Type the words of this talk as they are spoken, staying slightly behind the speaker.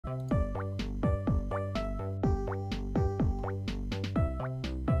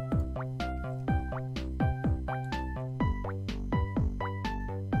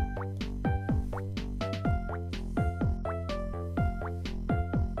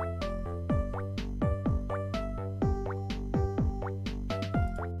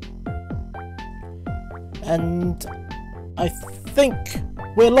And I think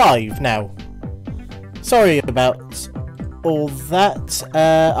we're live now. Sorry about all that.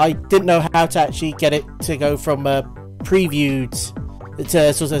 I didn't know how to actually get it to go from a previewed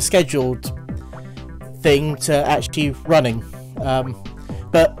to sort of scheduled thing to actually running.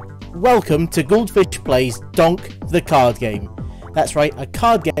 But welcome to GouldFish Plays Donk, the card game. That's right, a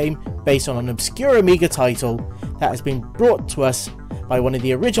card game based on an obscure Amiga title that has been brought to us by one of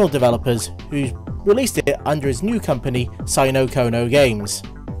the original developers who released it under his new company, Sino Kono Games.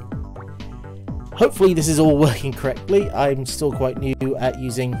 Hopefully this is all working correctly. I'm still quite new at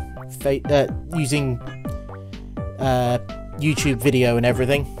using YouTube video and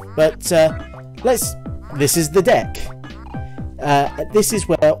everything, but this is the deck. This is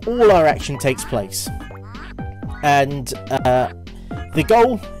where all our action takes place, and the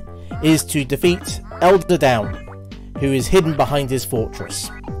goal is to defeat Elder Down, who is hidden behind his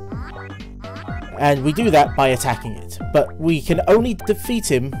fortress. And we do that by attacking it, but we can only defeat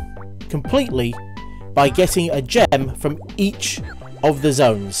him completely by getting a gem from each of the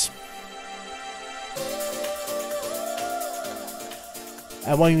zones.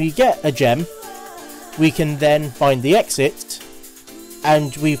 And when we get a gem, we can then find the exit,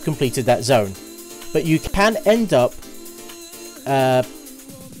 and we've completed that zone. But you can end up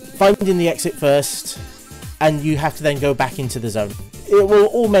finding the exit first, and you have to then go back into the zone. It will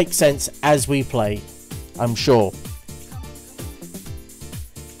all make sense as we play, I'm sure.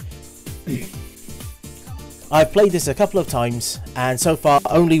 I've played this a couple of times, and so far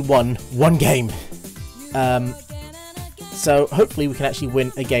only won one game. So hopefully we can actually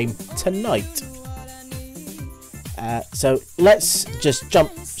win a game tonight. So let's just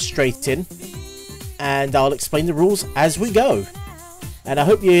jump straight in, and I'll explain the rules as we go. And I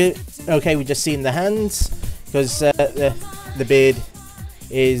hope you're okay with just seeing the hands, because the beard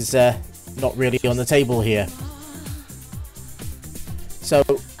is not really on the table here. So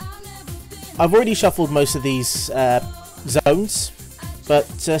I've already shuffled most of these zones, but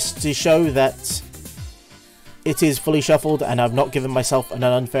just to show that it is fully shuffled and I've not given myself an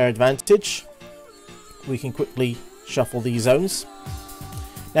unfair advantage, we can quickly shuffle these zones.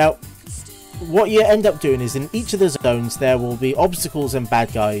 Now, what you end up doing is in each of the zones there will be obstacles and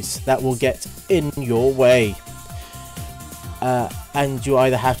bad guys that will get in your way. And you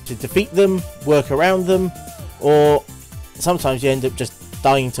either have to defeat them, work around them, or sometimes you end up just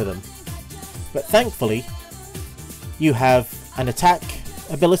dying to them. But thankfully, you have an attack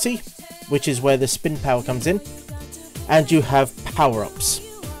ability, which is where the spin power comes in, and you have power-ups,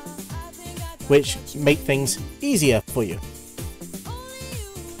 which make things easier for you.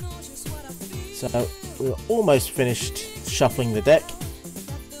 So we're almost finished shuffling the deck,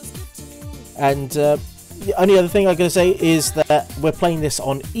 and the only other thing I'm going to say is that we're playing this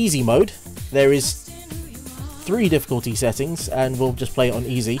on easy mode. There is 3 difficulty settings, and we'll just play it on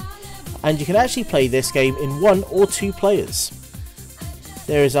easy. And you can actually play this game in 1 or 2 players.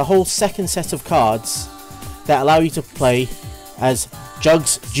 There is a whole second set of cards that allow you to play as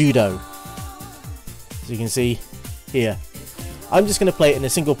Jugs Judo, as you can see here. I'm just going to play it in a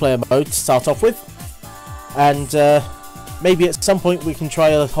single player mode to start off with, and maybe at some point we can try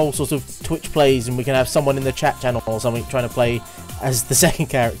a whole sort of Twitch plays, and we can have someone in the chat channel or something trying to play as the second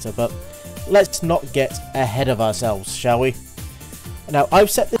character. But let's not get ahead of ourselves, shall we? Now, I've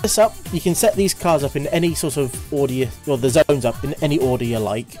set this up. You can set these cards up in any sort of order, or the zones up in any order you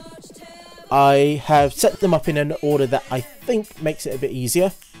like. I have set them up in an order that I think makes it a bit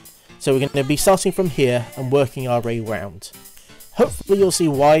easier. So we're going to be starting from here and working our way around. Hopefully you'll see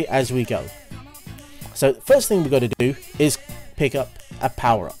why as we go. So the first thing we've got to do is pick up a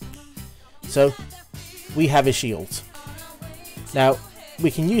power-up. So we have a shield. Now, we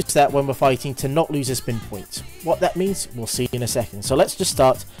can use that when we're fighting to not lose a spin point. What that means, we'll see in a second. So let's just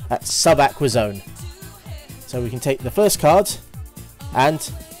start at Sub-Aqua Zone. So we can take the first card, and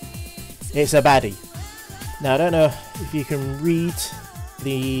it's a baddie. Now, I don't know if you can read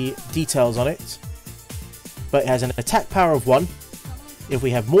the details on it, but it has an attack power of 1. If we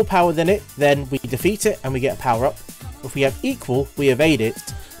have more power than it, then we defeat it and we get a power up. If we have equal, we evade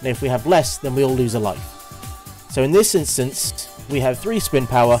it, and if we have less, then we'll lose a life. So in this instance, we have 3 spin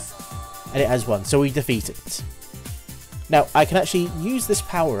power, and it has 1, so we defeat it. Now, I can actually use this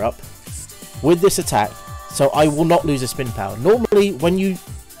power up with this attack, so I will not lose a spin power. Normally, when you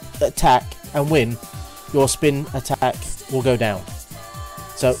attack and win, your spin attack will go down.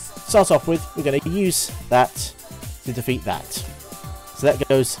 So, start off with, we're going to use that to defeat that. So that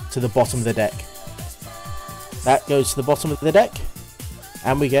goes to the bottom of the deck. That goes to the bottom of the deck,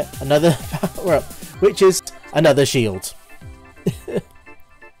 and we get another power up, which is another shield.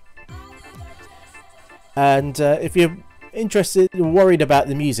 And if you're interested or worried about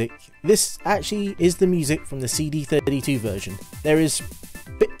the music, this actually is the music from the CD32 version. There is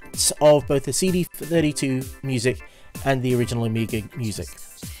bits of both the CD32 music and the original Amiga music.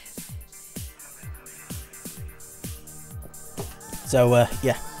 So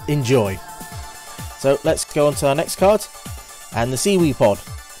yeah, enjoy. So let's go on to our next card, and the Seaweed Pod.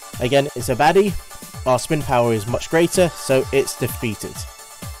 Again, it's a baddie. Our spin power is much greater, so it's defeated.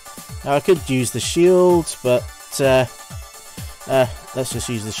 Now I could use the shield, but let's just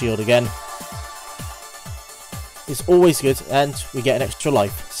use the shield again. It's always good, and we get an extra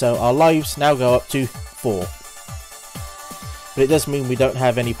life. So our lives now go up to 4. But it does mean we don't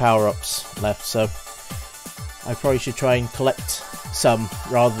have any power-ups left, so I probably should try and collect some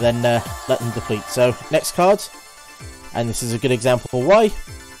rather than let them deplete. So next card, and this is a good example of why.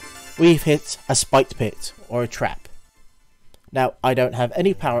 We've hit a spiked pit, or a trap. Now, I don't have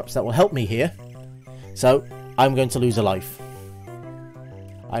any power-ups that will help me here, so I'm going to lose a life.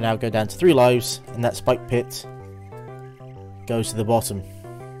 I now go down to 3 lives, and that spiked pit goes to the bottom.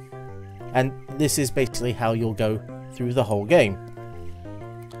 And this is basically how you'll go through the whole game.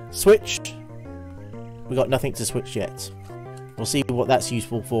 Switch. We got nothing to switch yet. We'll see what that's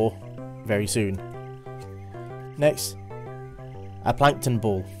useful for very soon. Next, a plankton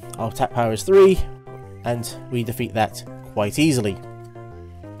ball. Our attack power is 3, and we defeat that quite easily.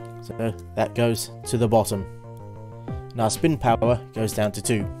 So that goes to the bottom. And our spin power goes down to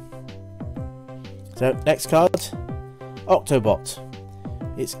 2. So next card, Octobot.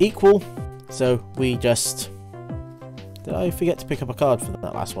 It's equal, so we just... Did I forget to pick up a card for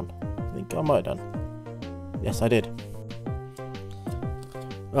that last one? I think I might have done. Yes, I did.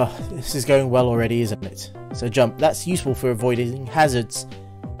 Oh, this is going well already, isn't it? So jump. That's useful for avoiding hazards.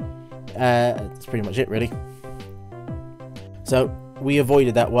 That's pretty much it, really. So we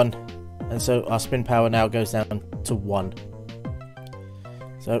avoided that one, and so our spin power now goes down to 1.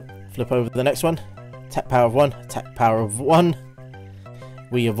 So flip over to the next one. Attack power of 1. Attack power of 1.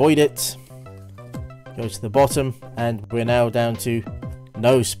 We avoid it. Go to the bottom, and we're now down to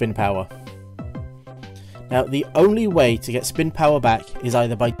no spin power. Now, the only way to get spin power back is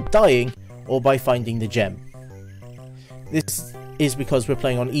either by dying or by finding the gem. This is because we're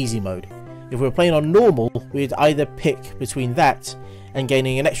playing on easy mode. If we were playing on normal, we'd either pick between that and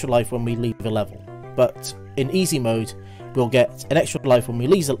gaining an extra life when we leave a level. But in easy mode, we'll get an extra life when we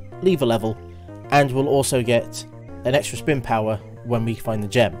leave a level, and we'll also get an extra spin power when we find the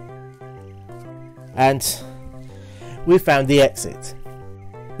gem. And we've found the exit.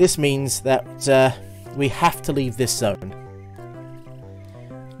 This means that we have to leave this zone.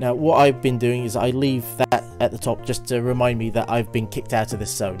 Now, what I've been doing is I leave that at the top just to remind me that I've been kicked out of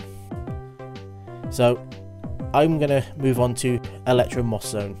this zone. So I'm going to move on to Electro Moss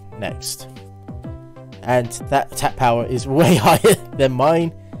Zone next. And that attack power is way higher than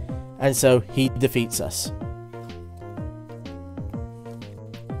mine, and so he defeats us.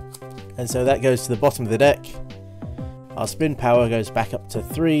 And so that goes to the bottom of the deck. Our spin power goes back up to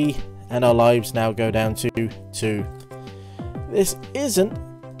 3, and our lives now go down to 2. This isn't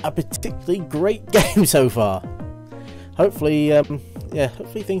a particularly great game so far. Hopefully, yeah,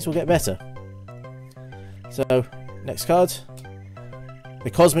 hopefully things will get better. So, next card, the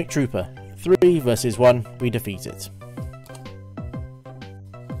Cosmic Trooper. 3 versus 1, we defeat it.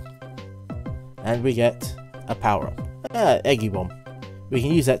 And we get a power-up. Eggy Bomb. We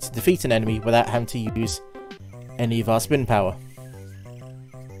can use that to defeat an enemy without having to use any of our spin power.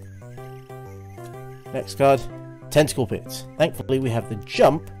 Next card, Tentacle Pit. Thankfully we have the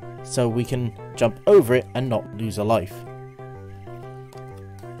jump, so we can jump over it and not lose a life.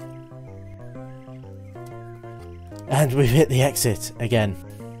 And we've hit the exit again.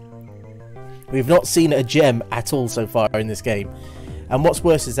 We've not seen a gem at all so far in this game. And what's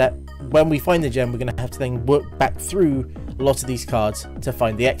worse is that when we find the gem, we're going to have to then work back through a lot of these cards to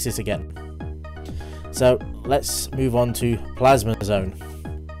find the exit again. So let's move on to Plasma Zone.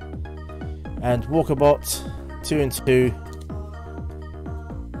 And Walkerbot, 2 and 2.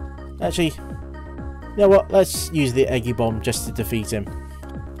 Actually, you know what? Let's use the Eggy Bomb just to defeat him.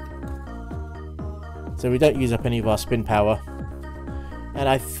 So we don't use up any of our spin power. And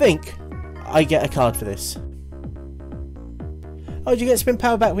I think I get a card for this. Oh, do you get spin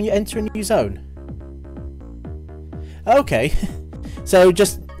power back when you enter a new zone? Okay. So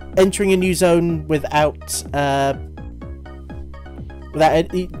just entering a new zone without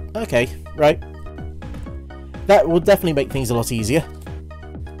any... Okay, right. That will definitely make things a lot easier.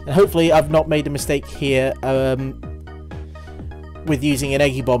 And hopefully I've not made a mistake here with using an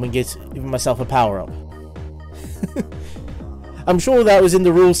Eggy Bomb and giving myself a power-up. I'm sure that was in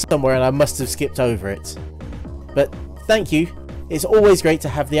the rules somewhere and I must have skipped over it. But thank you. It's always great to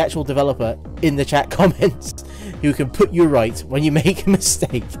have the actual developer in the chat comments who can put you right when you make a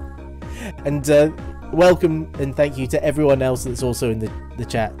mistake. And welcome and thank you to everyone else that's also in the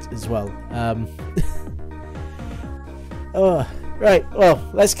chat as well. Oh, right,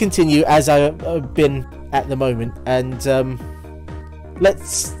 well, let's continue as I've been at the moment, and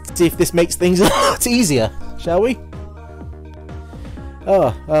let's see if this makes things a lot easier, shall we?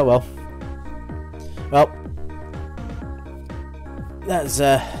 Oh well. Well, that's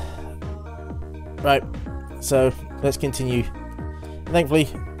right, so let's continue. Thankfully,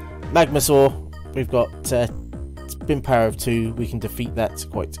 Magmasaur, we've got spin power of 2, we can defeat that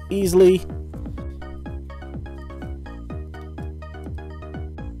quite easily.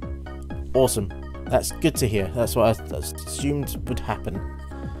 Awesome, that's good to hear. That's what I assumed would happen.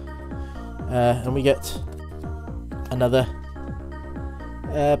 And we get another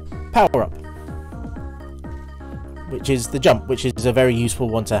power up, which is the jump, which is a very useful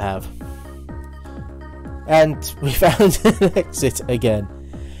one to have. And we found an exit again.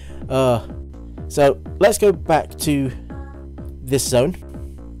 So let's go back to this zone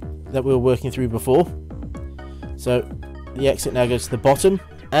that we were working through before. So the exit now goes to the bottom,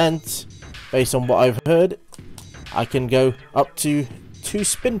 and based on what I've heard, I can go up to 2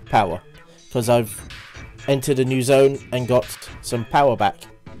 spin power because I've entered a new zone and got some power back.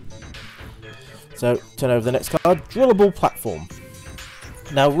 So turn over the next card, drillable platform.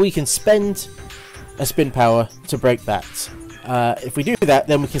 Now we can spend a spin power to break that. If we do that,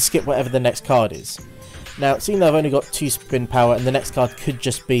 then we can skip whatever the next card is. Now, seeing that I've only got 2 spin power and the next card could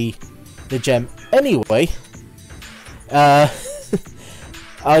just be the gem anyway, I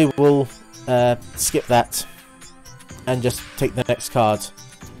will skip that and just take the next card.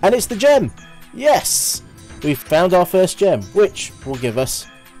 And it's the gem! Yes! We've found our first gem, which will give us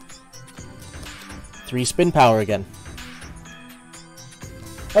 3 spin power again.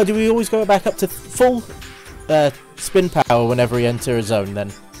 Oh, do we always go back up to full spin power whenever we enter a zone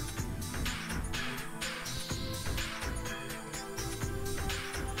then?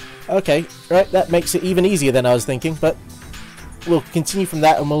 Okay, right, that makes it even easier than I was thinking, but we'll continue from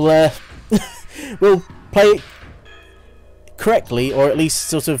that and we'll we'll play it correctly, or at least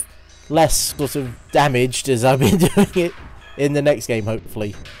sort of less sort of damaged as I've been doing it in the next game,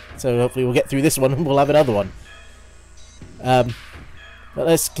 hopefully. So hopefully we'll get through this one and we'll have another one. But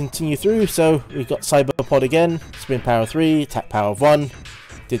let's continue through. So we've got Cyberpod again, spin power 3, attack power of 1,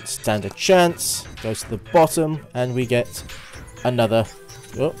 didn't stand a chance, goes to the bottom, and we get another,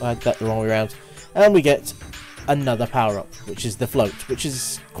 oh, I had that the wrong way around, and we get another power up, which is the float, which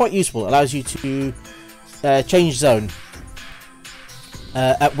is quite useful. It allows you to change zone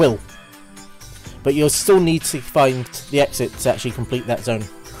at will, but you'll still need to find the exit to actually complete that zone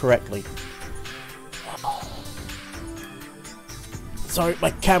correctly. Sorry,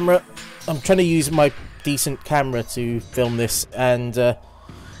 my camera, I'm trying to use my decent camera to film this, and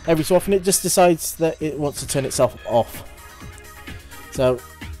every so often it just decides that it wants to turn itself off. So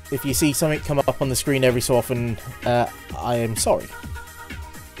if you see something come up on the screen every so often, I am sorry.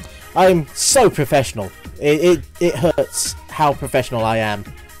 I am so professional. It hurts how professional I am.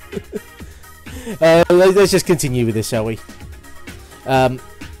 Let's just continue with this, shall we?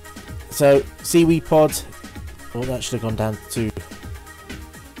 So Seaweed Pod. Oh, that should have gone down to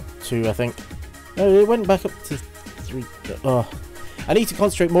 2, I think. No, it went back up to 3. Oh, I need to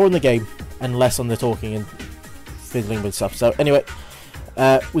concentrate more on the game and less on the talking and fiddling with stuff. So anyway,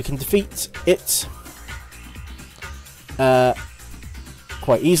 we can defeat it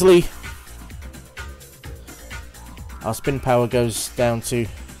quite easily. Our spin power goes down to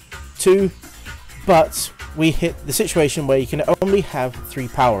 2, but we hit the situation where you can only have 3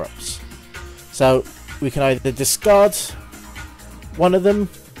 power-ups. So we can either discard one of them.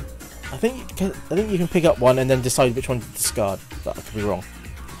 I think you can pick up one and then decide which one to discard, but I could be wrong.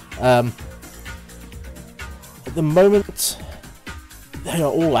 At the moment, they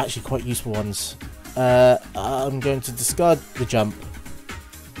are all actually quite useful ones. I'm going to discard the jump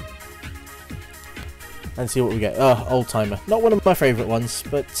and see what we get. Oh, Old Timer. Not one of my favourite ones,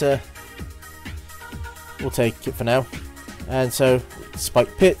 but we'll take it for now. And so,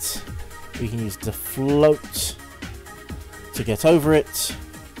 Spike Pit, we can use the float to get over it.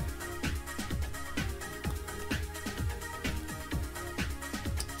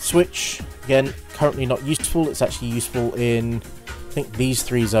 Switch, again, currently not useful. It's actually useful in, I think, these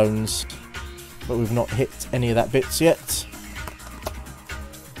 3 zones, but we've not hit any of that bits yet.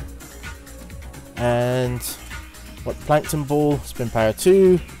 And what, Plankton Ball, spin power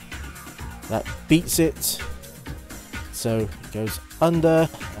 2, that beats it. so it goes under,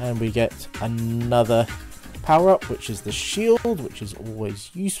 and we get another power up, which is the shield, which is always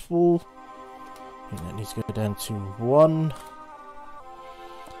useful. I think that needs to go down to 1.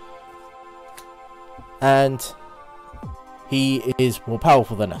 And he is more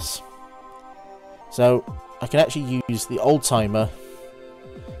powerful than us. So I can actually use the old timer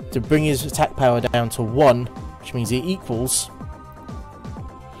to bring his attack power down to 1, which means he equals,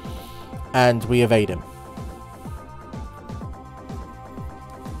 and we evade him.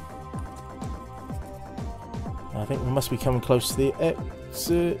 I think we must be coming close to the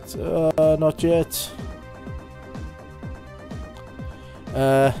exit. Not yet.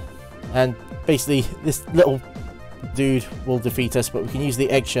 And basically this little dude will defeat us, but we can use the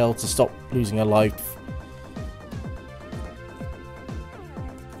eggshell to stop losing a life.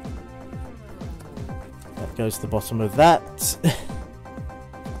 That goes to the bottom of that.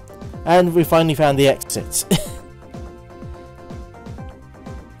 And we finally found the exit.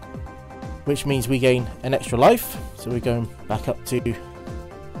 Which means we gain an extra life, so we're going back up to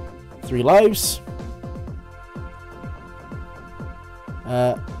 3 lives.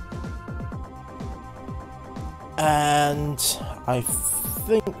 And I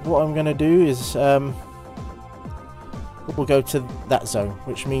think what I'm going to do is we'll go to that zone,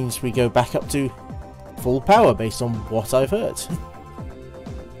 which means we go back up to full power based on what I've heard.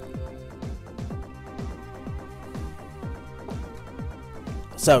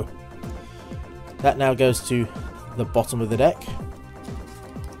 So that now goes to the bottom of the deck,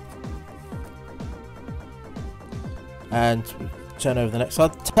 and we turn over the next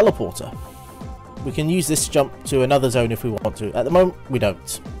side. Teleporter. We can use this to jump to another zone if we want to. At the moment we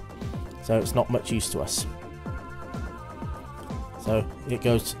don't, so it's not much use to us. So it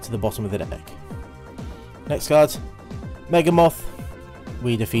goes to the bottom of the deck. Next card, Megamoth.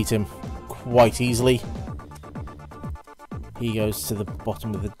 We defeat him quite easily. He goes to the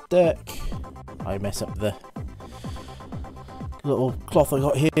bottom of the deck. I mess up the little cloth I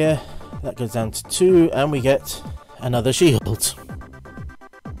got here. That goes down to 2, and we get another shield.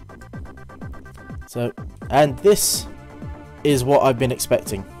 So, and this is what I've been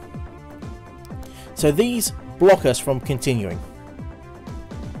expecting. So these block us from continuing.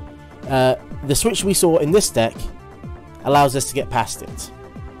 The switch we saw in this deck allows us to get past it.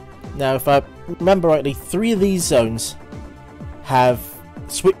 Now, if I remember rightly, 3 of these zones have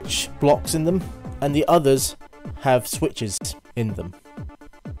switch blocks in them, and the others have switches in them.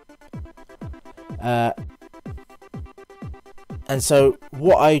 And so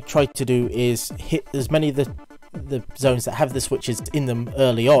what I tried to do is hit as many of the zones that have the switches in them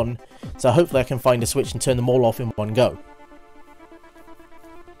early on, so hopefully I can find a switch and turn them all off in one go.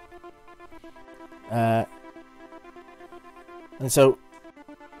 And so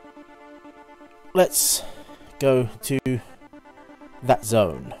let's go to that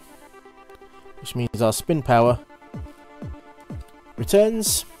zone, which means our spin power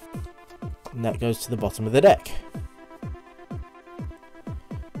returns, and that goes to the bottom of the deck.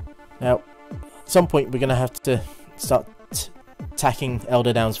 Now, at some point we're going to have to start attacking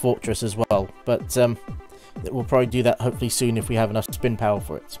Elder Down's fortress as well, but we'll probably do that hopefully soon if we have enough spin power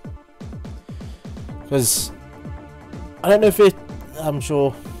for it. Because I don't know if it, I'm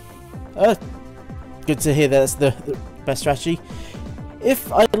sure, good to hear that's the best strategy.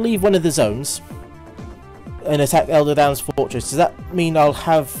 If I leave one of the zones and attack Elder Down's fortress, does that mean I'll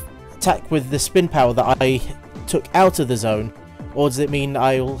have attack with the spin power that I took out of the zone, or does it mean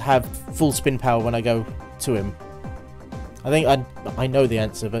I'll have full spin power when I go to him? I think I know the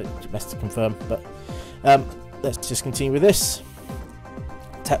answer, but it's best to confirm. But let's just continue with this.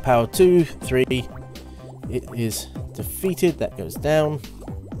 Attack power 2, 3. It is defeated. That goes down.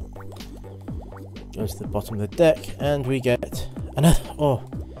 Goes to the bottom of the deck, and we get another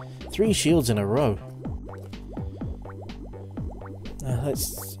 3 shields in a row.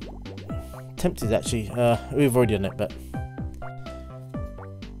 Let's tempted actually. We've already done it, but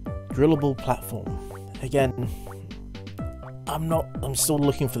drillable platform again. I'm still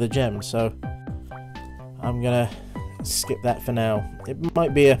looking for the gem, so I'm gonna skip that for now. It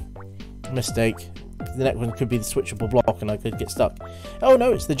might be a mistake. The next one could be the switchable block and I could get stuck. Oh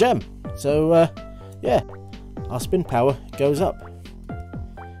no, it's the gem. So yeah, our spin power goes up,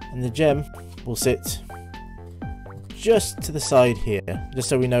 and the gem will sit just to the side here, just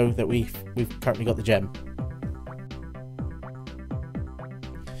so we know that we've currently got the gem.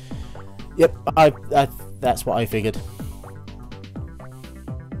 Yep, that's what I figured.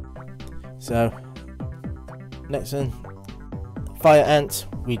 So next one, Fire Ant.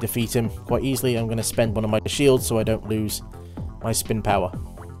 We defeat him quite easily. I'm going to spend one of my shields so I don't lose my spin power.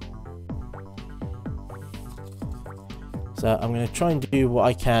 So I'm going to try and do what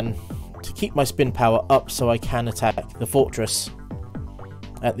I can to keep my spin power up so I can attack the fortress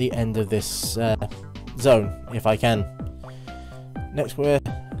at the end of this zone, if I can. Next we're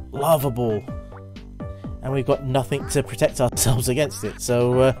Lava Ball, and we've got nothing to protect ourselves against it,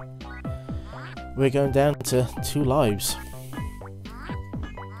 so we're going down to 2 lives.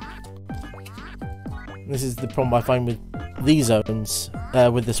 This is the problem I find with these zones,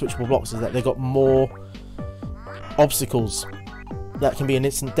 with the switchable blocks, is that they've got more obstacles that can be an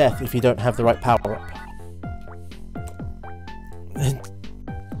instant death if you don't have the right power up.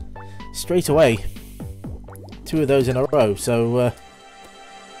 Straight away, 2 of those in a row, so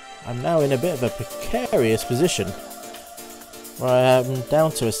I'm now in a bit of a precarious position where I am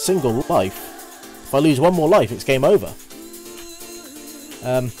down to a single life. If I lose 1 more life, it's game over.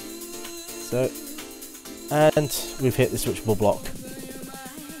 And we've hit the switchable block.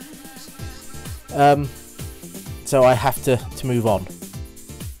 So I have to move on.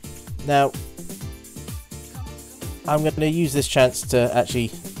 Now, I'm going to use this chance to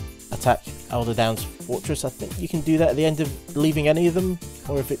actually attack Elder Down's fortress. I think you can do that at the end of leaving any of them,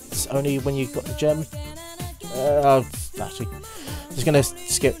 or if it's only when you've got the gem. I'm actually just going to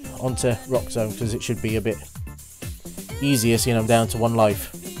skip onto Rock Zone because it should be a bit easier seeing I'm down to 1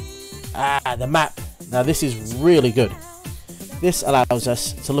 life. Ah, the map. Now this is really good. This allows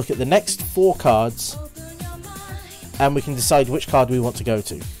us to look at the next 4 cards and we can decide which card we want to go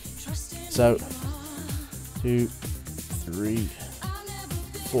to. So, 2, 3,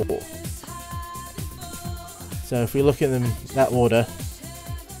 4. So if we look at them in that order,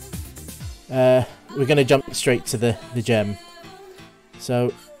 we're going to jump straight to the gem.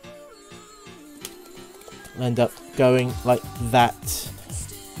 So, we'll end up going like that.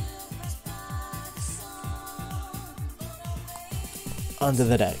 Under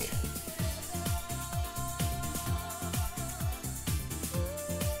the deck.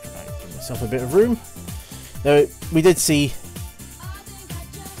 Right, give myself a bit of room. Now, we did see...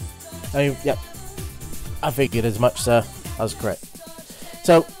 yep. I figured as much, sir. I was correct.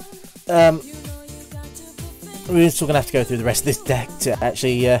 So, we're still going to have to go through the rest of this deck to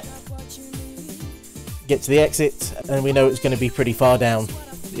actually get to the exit, and we know it's going to be pretty far down.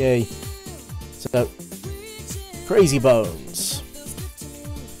 Yay. So, Crazy Bones.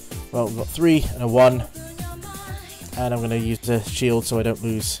 Well, we've got 3 and a 1, and I'm going to use the shield so I don't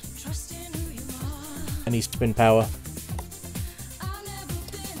lose any spin power.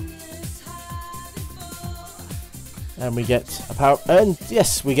 And we get a power, and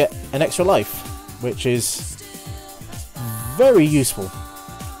yes, we get an extra life, which is very useful.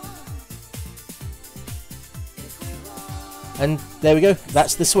 And there we go,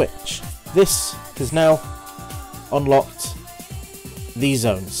 that's the switch. This has now unlocked these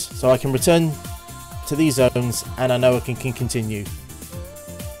zones, so I can return to these zones and I know I can continue.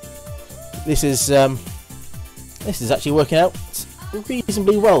 This is actually working out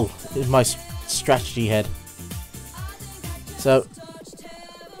reasonably well in my strategy head. So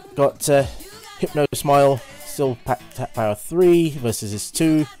got Hypno Smile, still tap power 3 versus his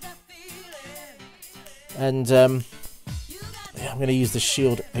 2, and yeah, I'm going to use the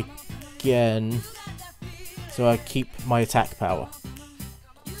shield again so I keep my attack power.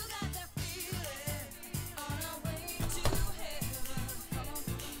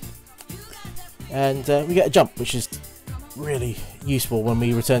 And we get a jump, which is really useful when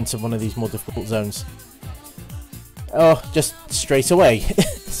we return to one of these more difficult zones. Oh, just straight away.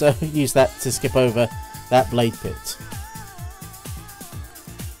 So use that to skip over that blade pit.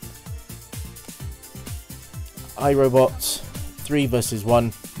 iRobot, 3 versus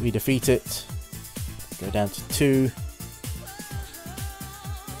 1. We defeat it. Go down to 2.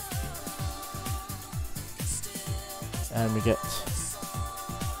 And we get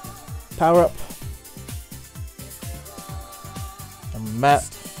power up. Map.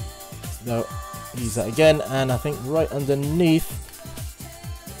 No, use that again, and I think right underneath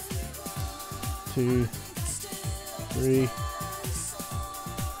 2, 3,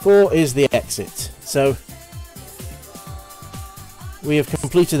 4 is the exit. So we have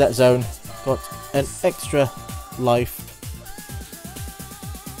completed that zone, got an extra life,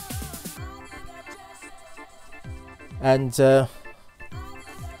 and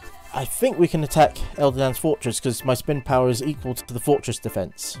I think we can attack Elderdan's fortress because my spin power is equal to the fortress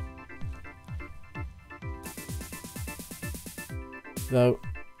defense. Though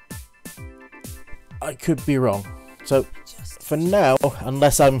I could be wrong. So for now,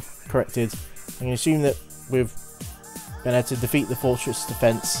 unless I'm corrected, I'm going to assume that we've been able to defeat the fortress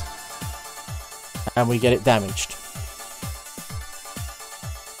defense and we get it damaged.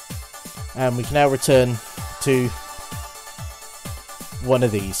 And we can now return to one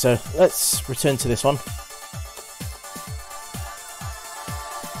of these. So let's return to this one.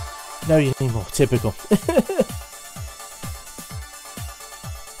 No, you need more. Typical.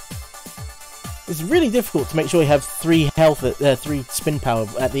 It's really difficult to make sure you have 3 health, 3 spin power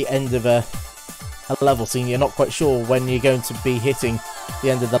at the end of a level, seeing you're not quite sure when you're going to be hitting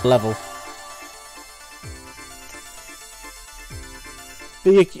the end of the level.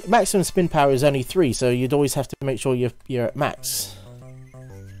 But your maximum spin power is only 3, so you'd always have to make sure you're at max.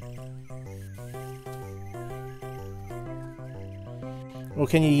 Or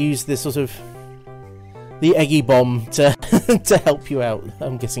can you use this sort of the eggy bomb to to help you out?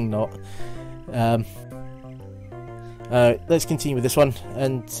 I'm guessing not. Let's continue with this one,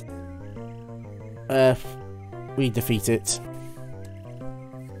 and we defeat it.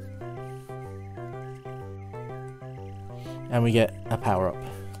 And we get a power-up.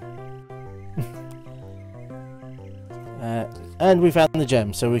 And we found the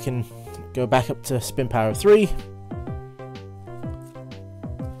gem, so we can go back up to spin power of 3.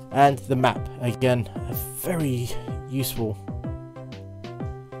 And the map, again, a very useful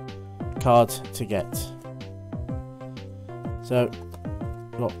card to get. So,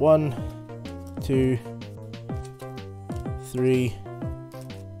 got 1, 2, 3,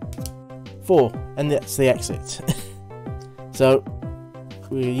 4, and that's the exit. So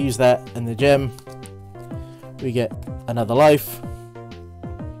we use that and the gem, we get another life.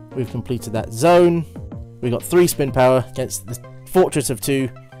 We've completed that zone. We got 3 spin power against the fortress of 2,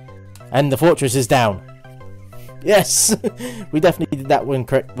 and the fortress is down. Yes, we definitely did that one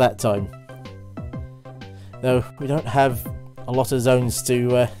correct that time. Though we don't have a lot of zones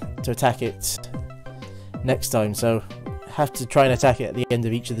to attack it next time, so have to try and attack it at the end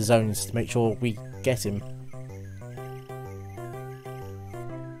of each of the zones to make sure we get him.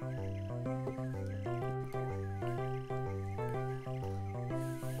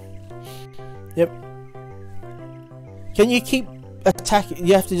 Yep. Can you keep attacking?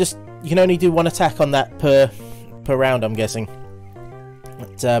 You have to just. You can only do 1 attack on that per round, I'm guessing.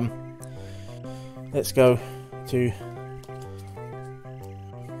 But let's go to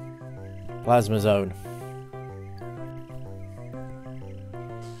Plasma Zone.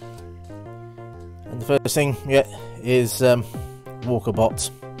 And the first thing we get is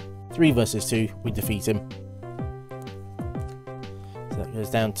Walkerbot. 3 versus 2. We defeat him. So that goes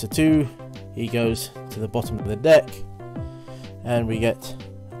down to 2. He goes to the bottom of the deck, and we get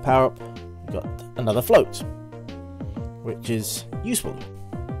a power up. We've got another float, which is useful.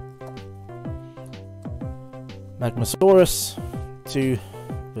 Magmasaurus, 2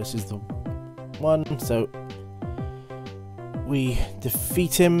 versus the 1, so we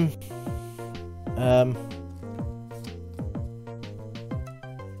defeat him.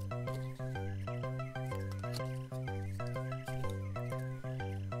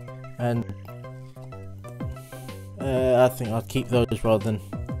 And I think I'll keep those rather than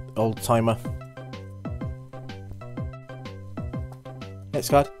old timer. Next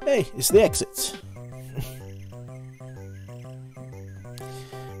card. Hey, it's the exit.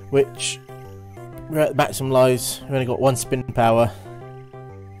 Which we're at maximum lives. We've only got 1 spin power,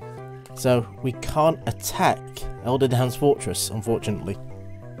 so we can't attack Elderdown's fortress, unfortunately.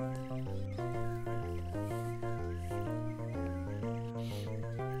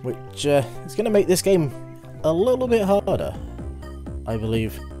 Which is going to make this game a little bit harder, I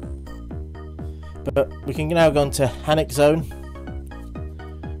believe. But we can now go on to Panic Zone,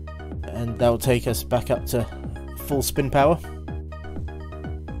 and that will take us back up to full spin power.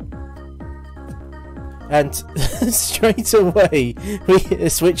 And straight away we hit a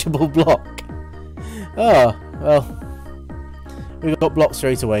switchable block. Oh, well, we got blocked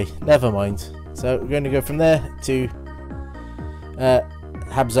straight away. Never mind. So we're going to go from there to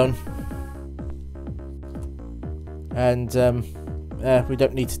Hab Zone. And we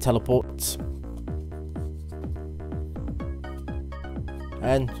don't need to teleport.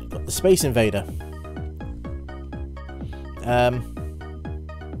 And we've got the Space Invader. I'm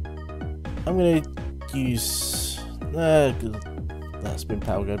going to use that spin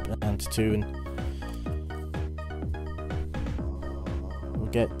power, go down to 2, and we'll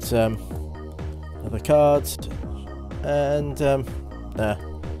get another card, and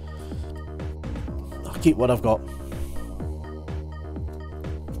I'll keep what I've got.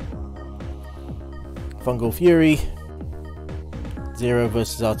 Fungal Fury, 0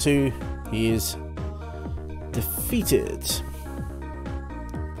 versus R2. He is defeated.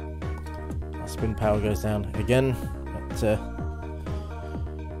 Our spin power goes down again. But,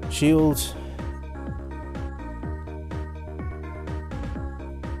 shield.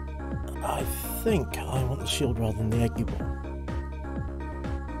 I think I want the shield rather than the Eggy Ball.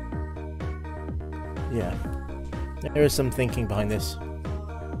 Yeah, there is some thinking behind this.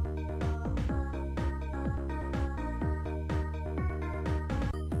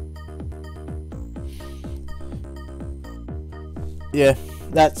 Yeah,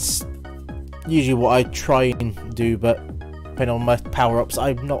 that's usually what I try and do, but depending on my power-ups,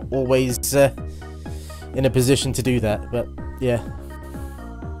 I'm not always in a position to do that, but yeah.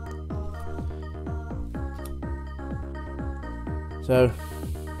 So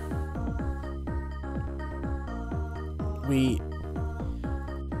we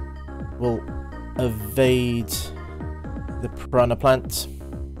will evade the piranha plant,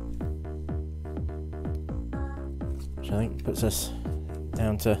 which I think puts us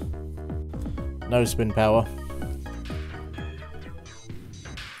down to no spin power.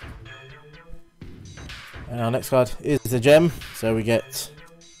 And our next card is the gem, so we get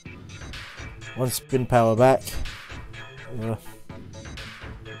 1 spin power back.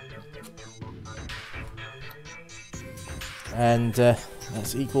 And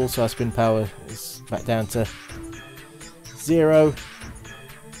that's equal, so our spin power is back down to 0.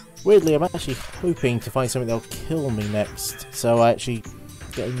 Weirdly, I'm actually hoping to find something that'll kill me next, so I actually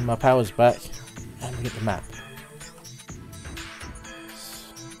get my powers back and we get the map.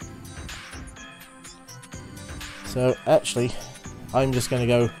 So actually, I'm just going to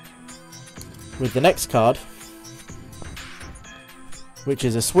go with the next card, which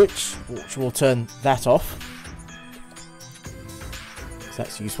is a switch, which will turn that off. So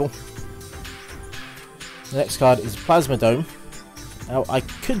that's useful. The next card is Plasma Dome. Now I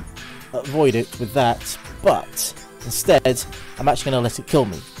could avoid it with that, but instead I'm actually going to let it kill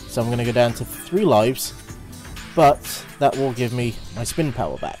me. So I'm going to go down to 3 lives, but that will give me my spin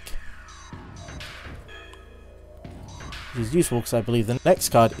power back. Which is useful because I believe the next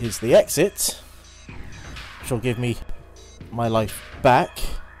card is the exit, which will give me my life back.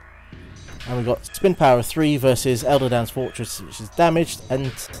 And we've got spin power 3 versus Elder Down's fortress, which is damaged,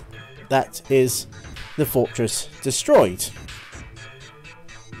 and that is the fortress destroyed.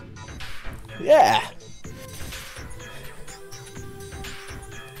 Yeah!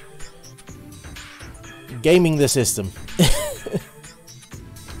 Gaming the system.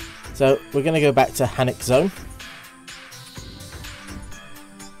 So we're going to go back to Panic Zone.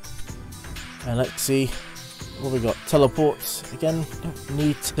 And let's see what we got. Teleports again. Don't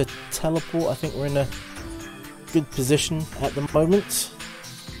need to teleport. I think we're in a good position at the moment.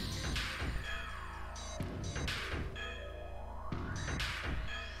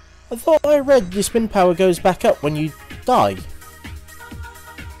 I thought I read your spin power goes back up when you die.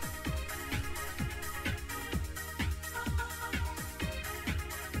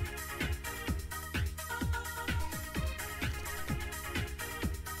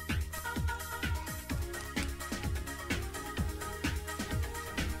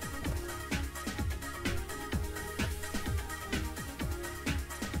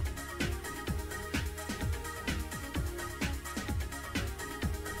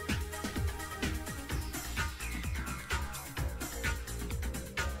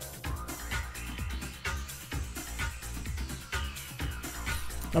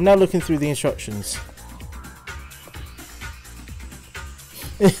 I'm now looking through the instructions.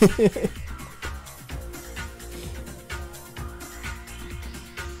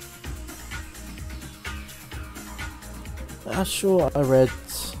 I'm sure I read.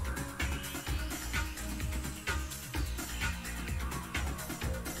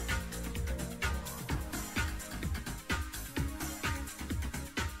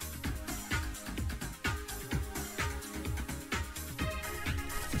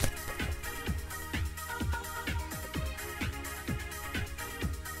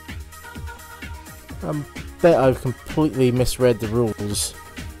 I bet I've completely misread the rules,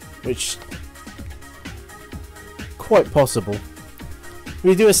 which quite possible. If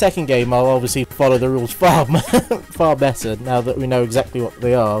we do a second game, I'll obviously follow the rules far better now that we know exactly what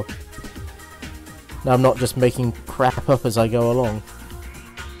they are. Now I'm not just making crap up as I go along.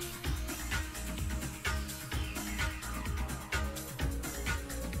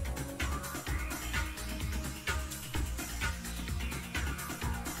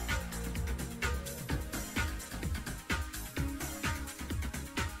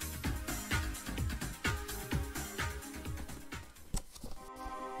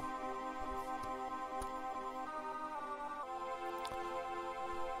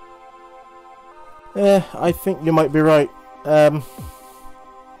 Yeah, I think you might be right. Part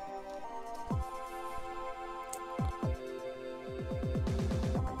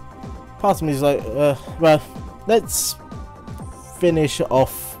of me is like, well, let's finish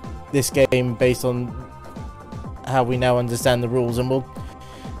off this game based on how we now understand the rules, and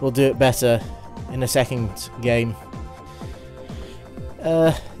we'll do it better in a second game.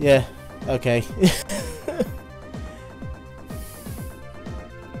 Yeah, okay.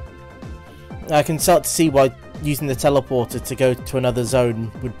 I can start to see why using the teleporter to go to another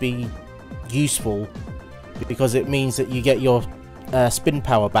zone would be useful, because it means that you get your spin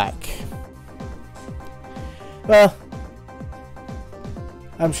power back. Well,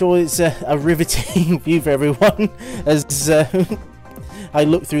 I'm sure it's a riveting view for everyone as I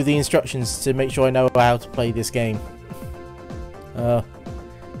look through the instructions to make sure I know how to play this game.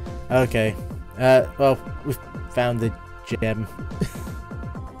 Okay. Well, we've found the gem.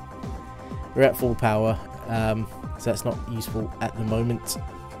 We're at full power, so that's not useful at the moment.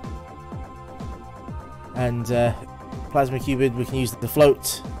 And plasma cubid, we can use the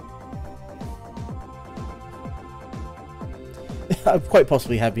float. I quite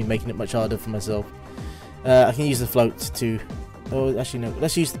possibly have been making it much harder for myself. I can use the float to... Oh, actually no,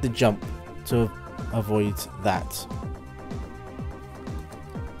 let's use the jump to avoid that.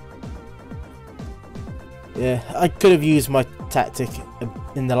 Yeah, I could have used my tactic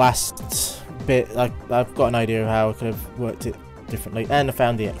in the last bit. I've got an idea of how I could have worked it differently, and I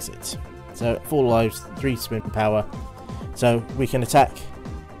found the exit. So 4 lives, 3 spin power, so we can attack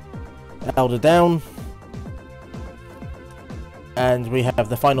Elder down, and we have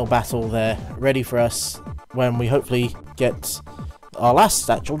the final battle there ready for us when we hopefully get our last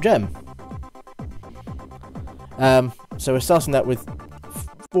actual gem. So we're starting that with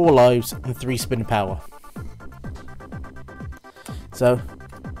 4 lives and 3 spin power. So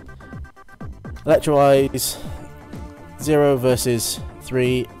Electro-Eyes 0 versus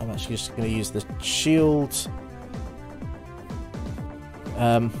 3. I'm actually just going to use the shield.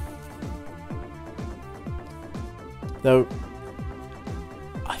 Though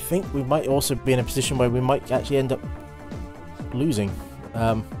I think we might also be in a position where we might actually end up losing,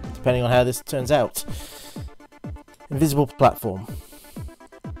 depending on how this turns out. Invisible platform.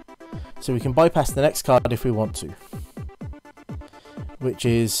 So we can bypass the next card if we want to, which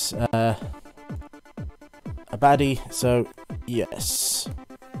is a baddie, so yes.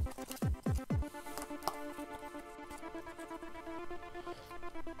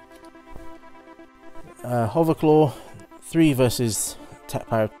 Hoverclaw 3 versus attack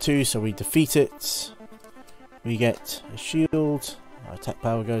power 2, so we defeat it. We get a shield. Our attack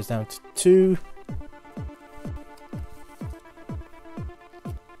power goes down to 2.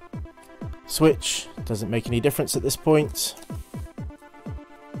 Switch doesn't make any difference at this point.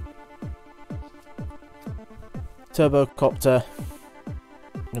 Turbocopter.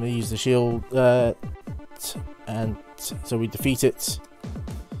 I'm going to use the shield, and so we defeat it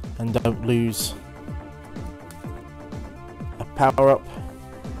and don't lose a power up.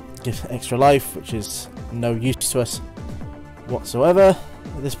 Gives extra life, which is no use to us whatsoever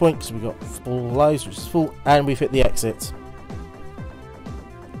at this point because we've got full lives, which is full, and we've hit the exit.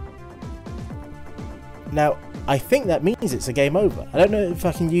 Now, I think that means it's a game over. I don't know if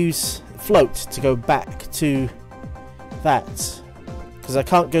I can use float to go back to that, because I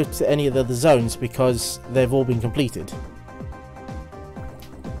can't go to any of the other zones because they've all been completed.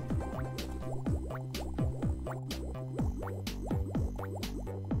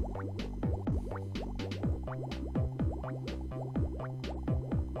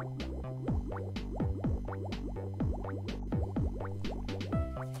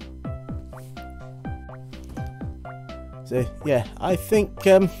 So yeah, I think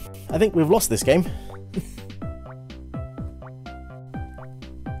we've lost this game.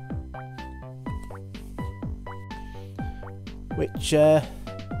 Which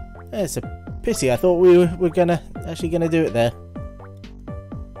it's a pity. I thought we were actually gonna do it there.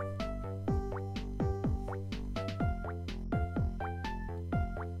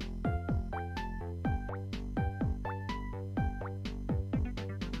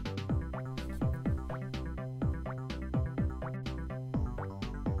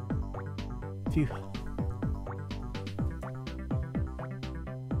 Phew.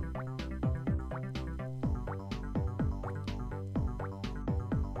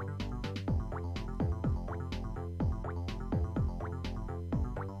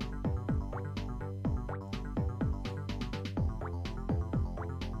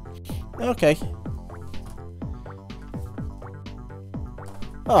 Okay.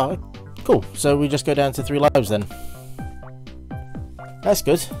 Oh, cool. So we just go down to 3 lives then. That's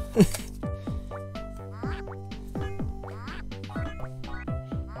good.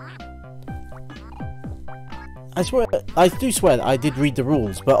 I do swear that I did read the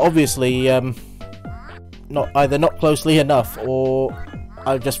rules, but obviously either not closely enough or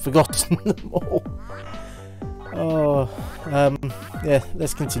I've just forgotten them all. Oh, yeah,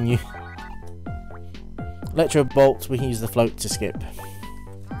 let's continue. Electro Bolt, we can use the float to skip.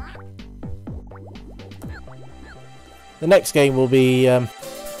 The next game will be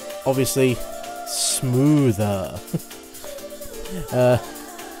obviously smoother.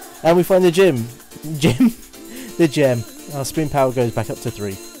 And we find the gem. The gem. Our spin power goes back up to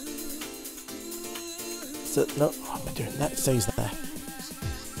 3. So, no, what am I doing? That stays there.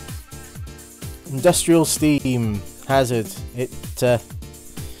 Industrial steam hazard. It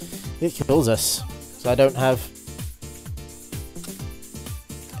kills us. So I don't have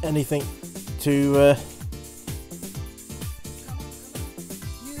anything to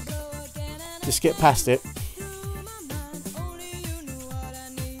skip past it.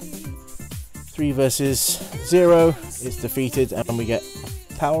 3 versus 0 is defeated, and we get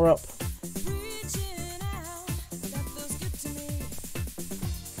power up.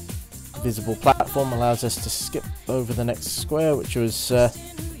 Visible platform allows us to skip over the next square, which was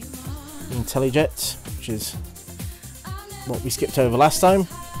IntelliJet, which is what we skipped over last time.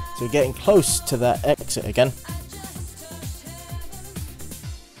 So we're getting close to that exit again.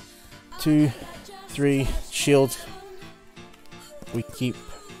 2, 3, shield. We keep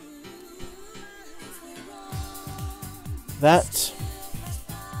that.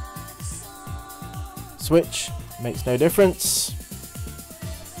 Switch makes no difference.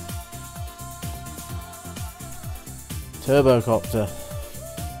 Turbocopter.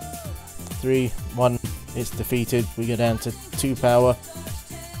 3, 1, it's defeated. We go down to 2 power.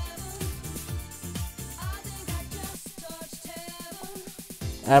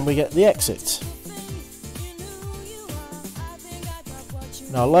 And we get the exit.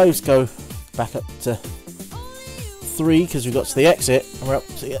 Now lives go back up to 3 because we got to the exit, and we're up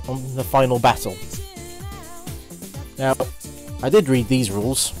to on the final battle. Now, I did read these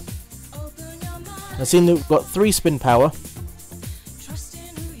rules. I've seen that we've got 3 spin power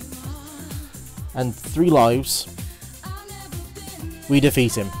and 3 lives. We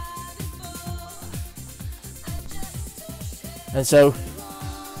defeat him. And so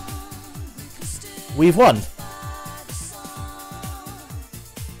we've won.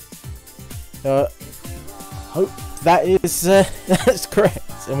 Hope that is that's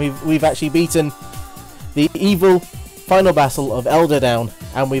correct, and we've actually beaten the evil final battle of Elder Down,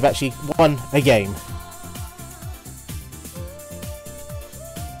 and we've actually won a game.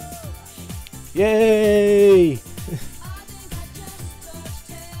 Yay!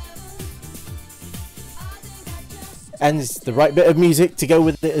 And it's the right bit of music to go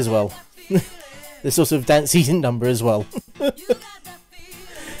with it as well. The sort of dance season number as well.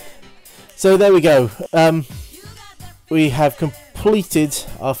 So there we go. We have completed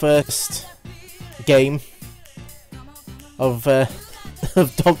our first game of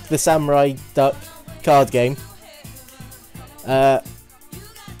Donk the Samurai Duck card game. How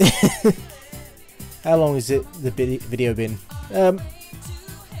long has the video been?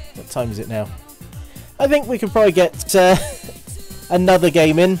 What time is it now? I think we can probably get another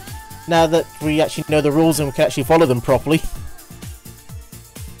game in now that we actually know the rules and we can actually follow them properly.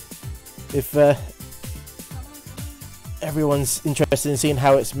 If everyone's interested in seeing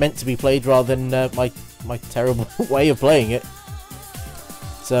how it's meant to be played rather than my terrible way of playing it.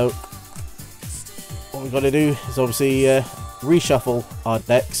 So what we've got to do is obviously reshuffle our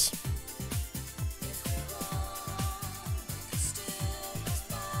decks.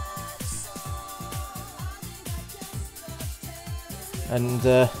 And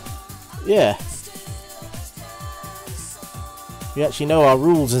yeah, we actually know our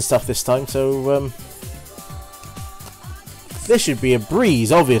rules and stuff this time, so this should be a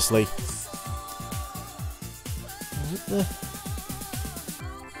breeze, obviously.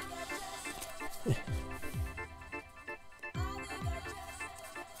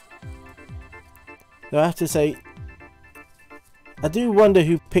 Though I have to say, I do wonder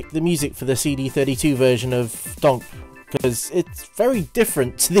who picked the music for the CD32 version of Donk, because it's very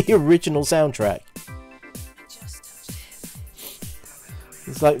different to the original soundtrack.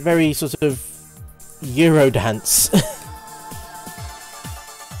 It's like very sort of Eurodance.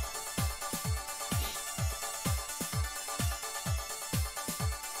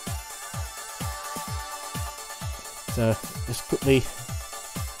 So just quickly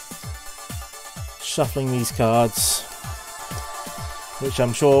shuffling these cards, which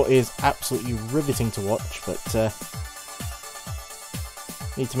I'm sure is absolutely riveting to watch, but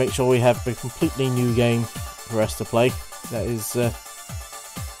need to make sure we have a completely new game for us to play that is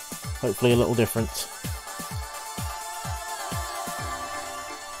hopefully a little different.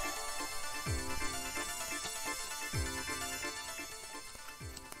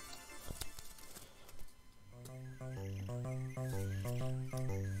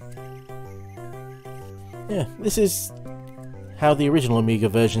 Yeah, this is how the original Amiga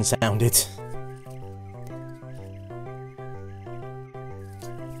version sounded.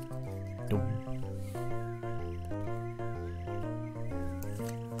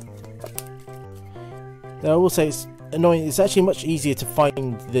 Now, I will say it's annoying. It's actually much easier to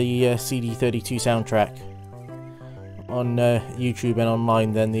find the CD32 soundtrack on YouTube and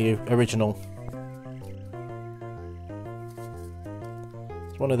online than the original.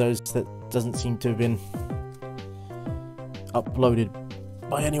 It's one of those that doesn't seem to have been uploaded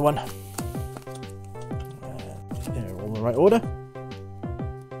by anyone. They're all in the right order.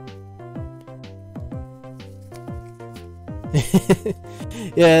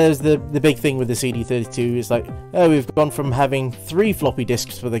 Yeah, there's the big thing with the CD32 is like, oh, we've gone from having 3 floppy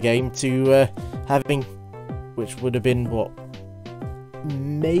disks for the game to having, which would have been what,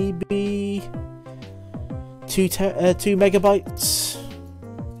 maybe 2 megabytes,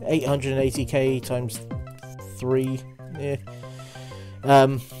 880k times 3. Yeah.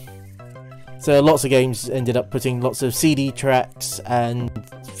 So lots of games ended up putting lots of CD tracks and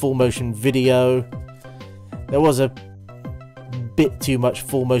full motion video. There was a bit too much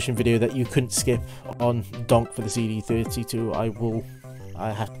full motion video that you couldn't skip on Donk for the CD32,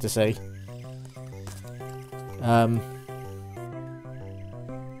 I have to say.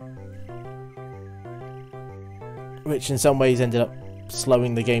 Which in some ways ended up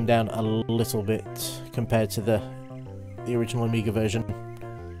slowing the game down a little bit compared to the original Amiga version.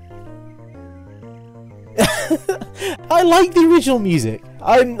 I like the original music.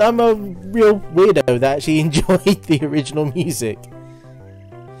 I'm a real weirdo that actually enjoyed the original music.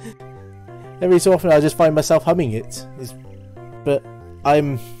 Every so often I just find myself humming it. But I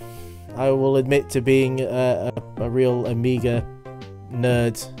will admit to being a real Amiga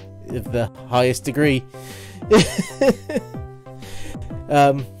nerd of the highest degree.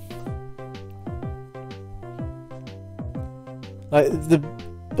 Like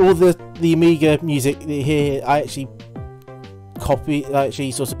all the Amiga music here, I actually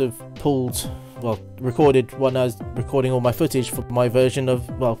sort of pulled, well, recorded when I was recording all my footage for my version of,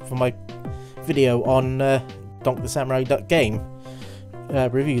 well, for my video on Donk the Samurai Duck game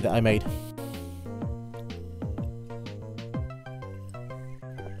review that I made.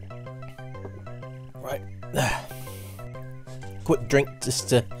 Right, quick drink just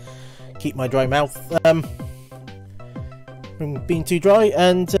to keep my dry mouth from being too dry,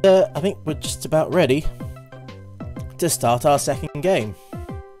 and I think we're just about ready to start our second game.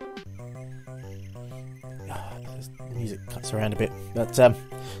 The music cuts around a bit, but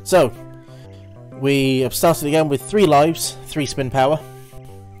so we have started again with 3 lives, 3 spin power.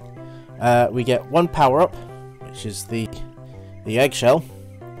 We get 1 power up, which is the eggshell,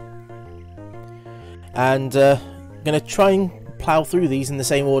 and going to try and plough through these in the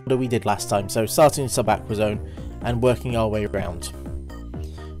same order we did last time. So starting sub-aqua zone and working our way around.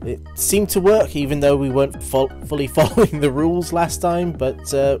 It seemed to work, even though we weren't fully following the rules last time, but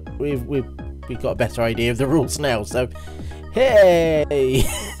we've got a better idea of the rules now, so hey!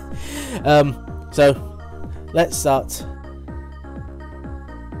 So let's start.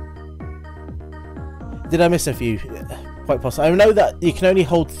 Did I miss a few? Quite possibly. I know that you can only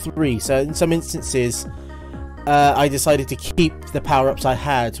hold 3, so in some instances I decided to keep the power-ups I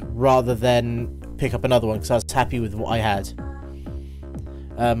had rather than pick up another one because I was happy with what I had.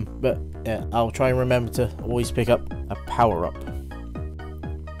 But yeah, I'll try and remember to always pick up a power-up.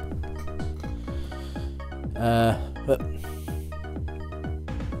 But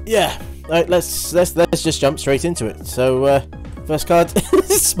yeah, right, let's just jump straight into it. So first card,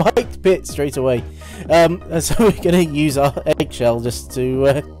 spiked pit straight away. And so we're gonna use our eggshell just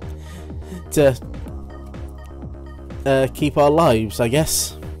to keep our lives, I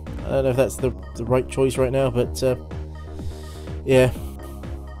guess. I don't know if that's the right choice right now, but yeah.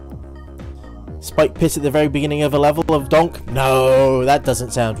 Spike pit at the very beginning of a level of Donk? No, that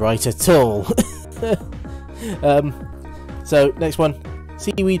doesn't sound right at all. So next one,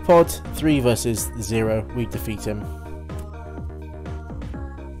 Seaweed Pod, 3 versus 0. We defeat him.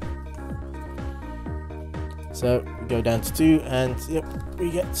 So we go down to 2, and yep, we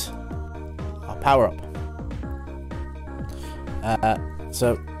get our power up.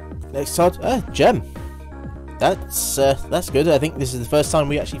 So next card, gem. That's good. I think this is the first time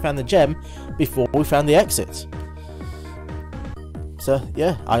we actually found the gem before we found the exit. So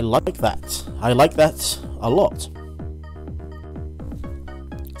yeah, I like that. I like that a lot.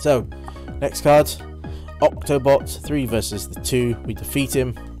 So next card, Octobot, 3 versus the 2. We defeat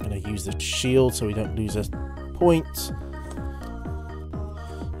him. I'm gonna use the shield so we don't lose a point.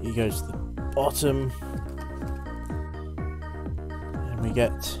 He goes to the bottom. And we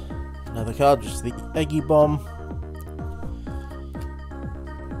get Another card, which is the Eggy Bomb.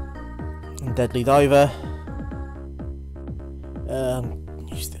 And Deadly Diver.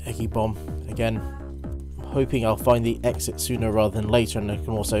 Use the Eggy Bomb again. I'm hoping I'll find the exit sooner rather than later, and I can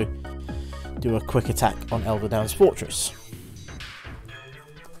also do a quick attack on Elderdown's Fortress.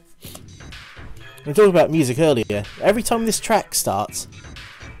 We talked about music earlier. Every time this track starts,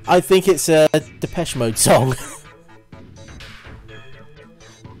 I think it's a Depeche Mode song.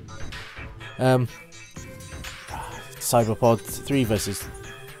 Cyberpod 3 versus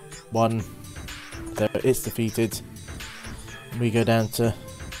 1. So it's defeated. We go down to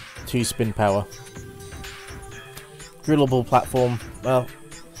 2 spin power. Drillable platform. Well,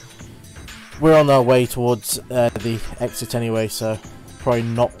 we're on our way towards the exit anyway, so probably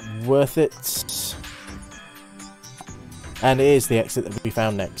not worth it. And it is the exit that we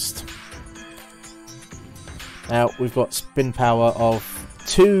found next. Now we've got spin power of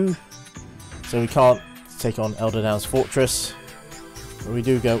 2, so we can't take on Elderdown's Fortress. But we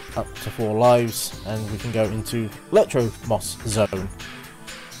do go up to 4 lives, and we can go into Electro Moss Zone,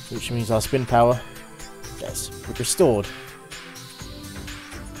 which means our spin power gets restored.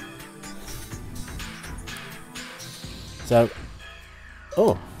 So,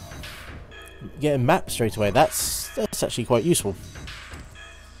 oh, getting mapped straight away. That's actually quite useful.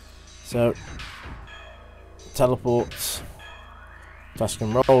 So, teleport,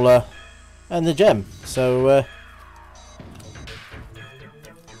 Tuscan Roller, and the gem. So, I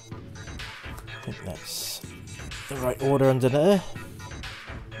think that's the right order under there.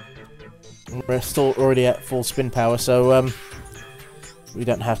 We're still already at full spin power, so we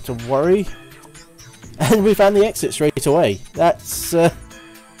don't have to worry. And we found the exit straight away. That's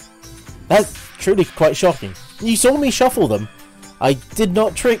truly quite shocking. You saw me shuffle them. I did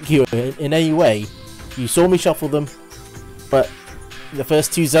not trick you in any way. You saw me shuffle them, but the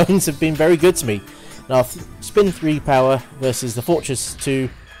first 2 zones have been very good to me. Now, spin 3 power versus the Fortress 2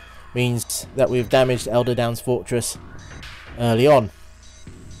 means that we've damaged Elderdown's Fortress early on.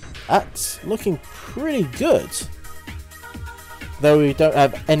 That's looking pretty good. Though we don't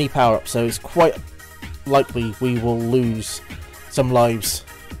have any power-up, so it's quite likely we will lose some lives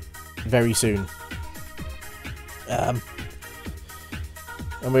very soon. And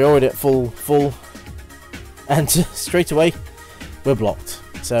we're already at full, and straight away we're blocked,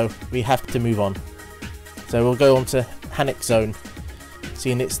 so we have to move on. So we'll go on to Panic Zone,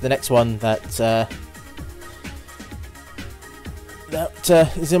 seeing it's the next one that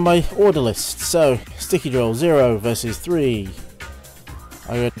is in my order list. So Sticky Drill 0 versus 3.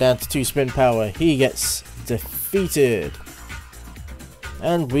 I go down to 2 spin power. He gets defeated,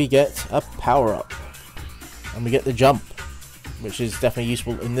 and we get a power up, and we get the jump, which is definitely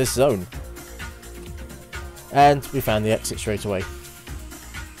useful in this zone. And we found the exit straight away.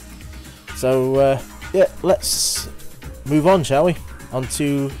 So yeah, let's move on, shall we? On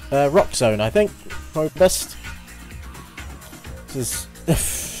to Rock Zone, I think. Probably best. This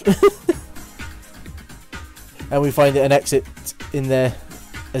is and we find an exit in there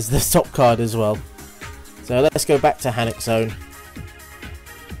as the top card as well. So let's go back to Panic Zone.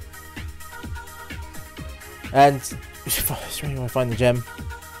 And it's really when I find the gem.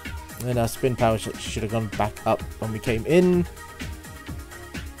 And then our spin power should have gone back up when we came in.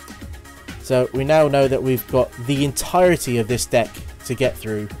 So we now know that we've got the entirety of this deck to get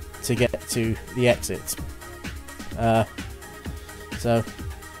through to get to the exit. So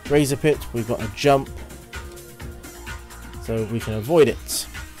Razor Pit, we've got a jump, so we can avoid it.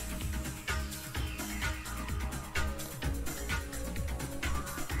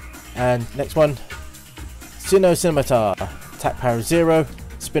 And next one, Sinnoh Scimitar, attack power 0,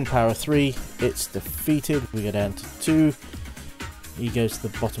 spin power 3, it's defeated. We go down to 2, he goes to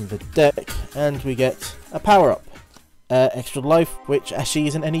the bottom of the deck, and we get a power up, extra life, which actually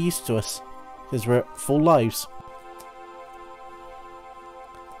isn't any use to us because we're at full lives.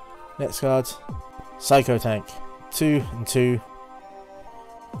 Next card, Psycho Tank, 2 and 2.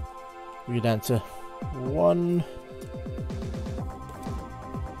 We go down to 1.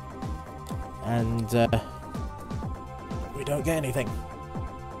 And we don't get anything.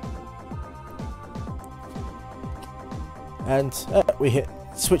 And we hit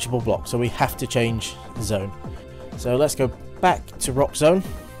switchable block, so we have to change the zone. So let's go back to Rock Zone,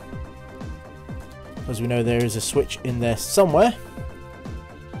 because we know there is a switch in there somewhere,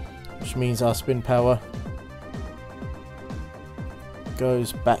 which means our spin power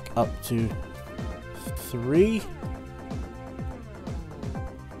goes back up to 3.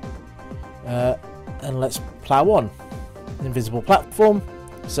 And let's plow on. Invisible platform,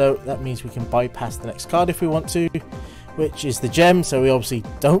 so that means we can bypass the next card if we want to. which is the gem, so we obviously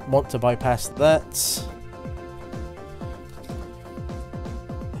don't want to bypass that.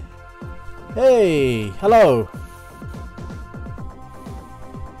 Hey, hello.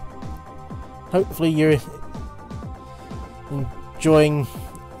 Hopefully you're enjoying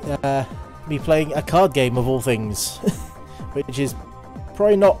me playing a card game of all things, which is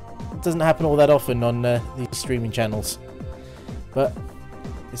probably doesn't happen all that often on these streaming channels, but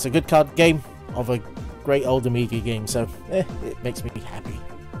it's a good card game of a great old Amiga game, so it makes me happy.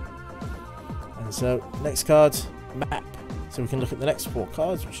 And so next card, map, so we can look at the next 4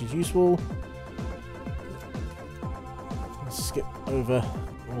 cards, which is useful. Let's skip over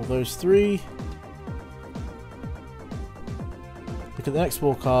all those 3. Look at the next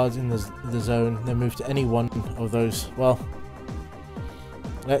 4 cards in the zone, then move to any one of those. Well,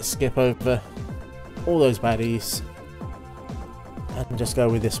 let's skip over all those baddies and just go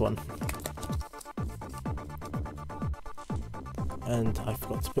with this one. And I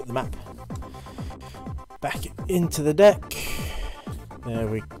forgot to put the map back into the deck. There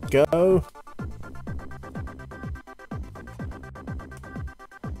we go.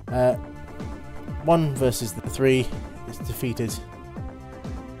 1 versus the 3 is defeated.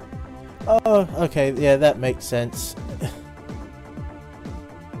 Oh, okay, yeah, that makes sense.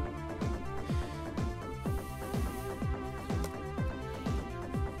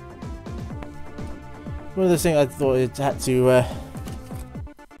 One of those things I thought it had to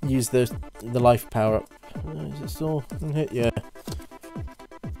use the life power up. Is it still in here? Yeah.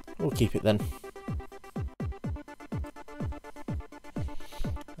 We'll keep it then.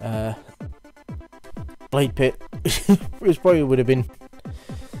 Blade pit, which probably would have been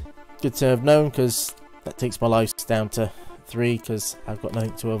good to have known, because that takes my lives down to 3 because I've got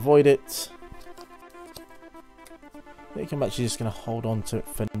nothing to avoid it. I think I'm actually just going to hold on to it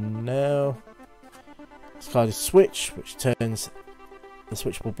for now. This card is switch, which turns the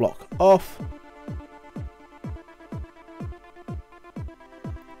switchable block off.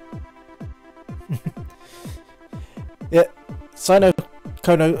 Yeah, Sino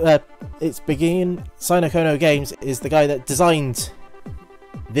Kono, Sino Kono Games is the guy that designed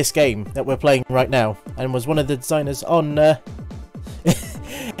this game that we're playing right now, and was one of the designers on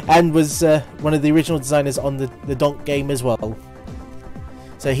and was one of the original designers on the Donk game as well.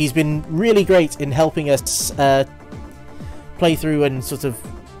 So he's been really great in helping us play through and sort of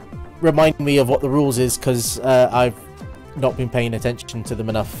remind me of what the rules is, because I've not been paying attention to them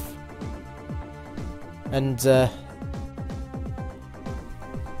enough. And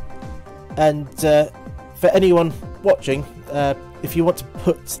for anyone watching, if you want to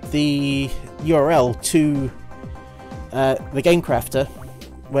put the URL to the Game Crafter,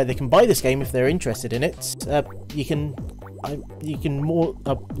 where they can buy this game if they're interested in it, you're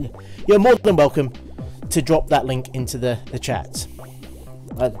more than welcome to drop that link into the chat,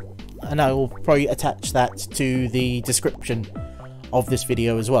 and I will probably attach that to the description of this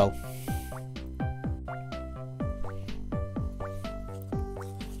video as well.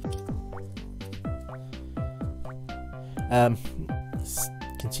 Let's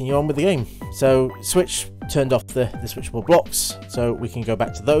continue on with the game. So Switch turned off the switchable blocks, so we can go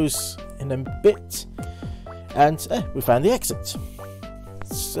back to those in a bit. And we found the exit.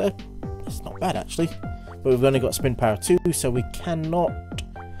 It's not bad actually, but we've only got spin power 2, so we cannot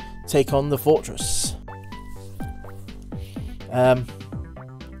take on the fortress.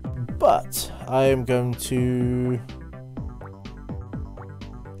 But I am going to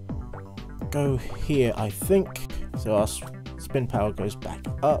go here, I think. So our spin power goes back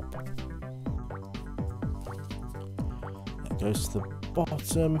up. That goes to the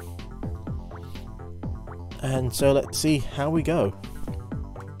bottom. And so let's see how we go.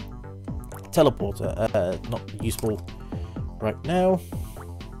 Teleporter, not useful right now.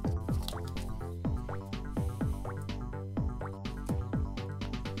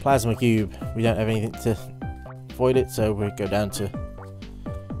 Plasma cube, we don't have anything to avoid it, so we'll go down to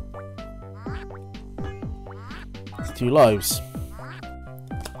 2 lives.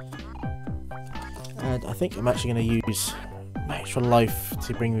 And I think I'm actually going to use my extra life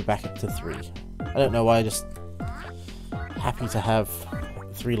to bring me back up to 3. I don't know why, I just happy to have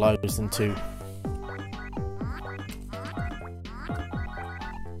 3 lives than 2.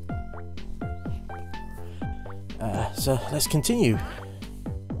 So let's continue.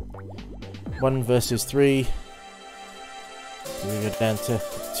 1 versus 3. So we go down to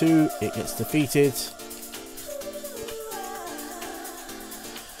 2. It gets defeated.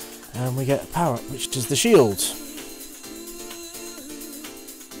 And we get a power up, which is the shield.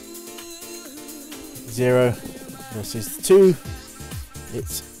 0 versus 2.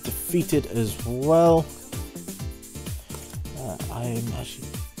 It's defeated as well.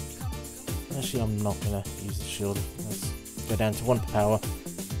 Actually, I'm not gonna use the shield. Let's go down to 1 power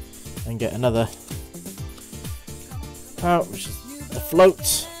and get another power, which is a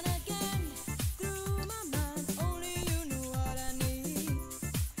float.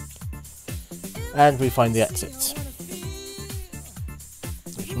 And we find the exit,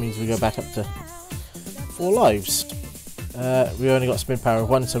 which means we go back up to 4 lives. We only got spin power of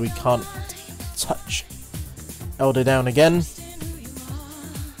 1, so we can't touch Elder Down again.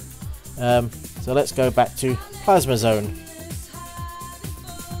 So let's go back to Plasma Zone.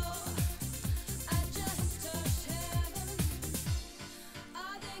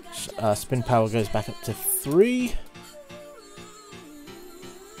 Spin power goes back up to 3.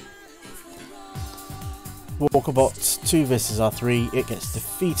 Walkerbot 2 versus R3, it gets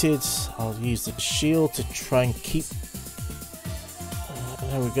defeated. I'll use the shield to try and keep...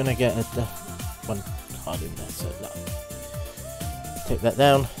 we're gonna get a 1 card in there, so no. Take that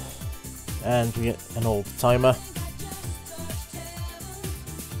down, and we get an old timer.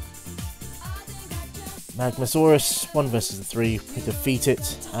 Magmasaurus 1 versus the 3, we defeat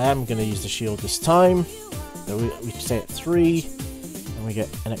it. I am gonna use the shield this time, so we stay at 3, and we get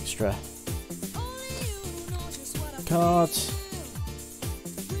an extra card,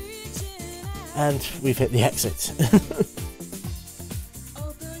 and we've hit the exit.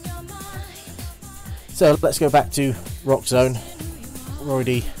 So let's go back to Rock Zone. We're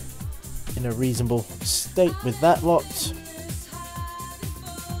already in a reasonable state with that lot.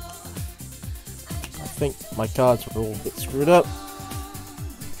 I think my cards were all a bit screwed up,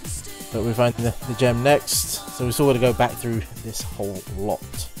 but we find the gem next, so we're still going to go back through this whole lot.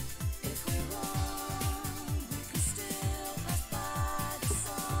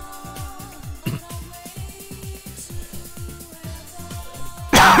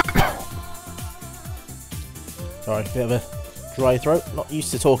 Sorry, bit of a dry throat. Not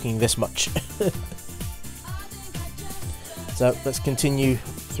used to talking this much. So let's continue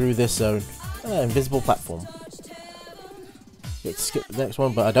through this zone. Invisible platform. Get to skip the next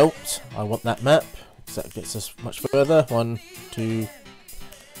one, but I don't. I want that map, because that gets us much further. 1, 2,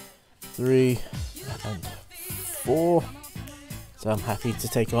 3, and 4. So I'm happy to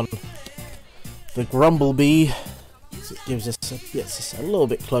take on the Grumblebee. So it gets us a little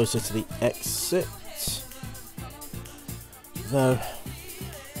bit closer to the exit. Though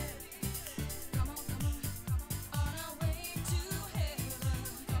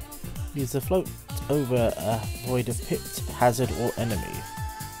use the float over avoid a pit, hazard, or enemy.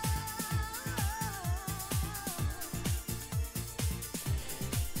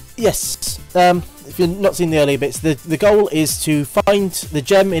 Yes, if you've not seen the earlier bits, the goal is to find the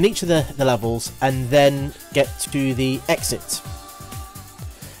gem in each of the levels and then get to the exit.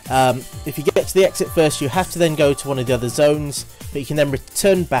 If you get to the exit first, you have to then go to one of the other zones, but you can then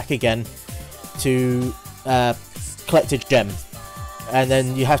return back again to collect a gem, and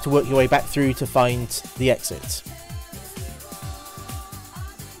then you have to work your way back through to find the exit.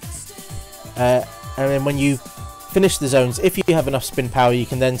 And then when you finish the zones, if you have enough spin power, you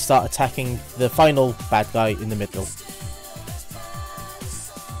can then start attacking the final bad guy in the middle.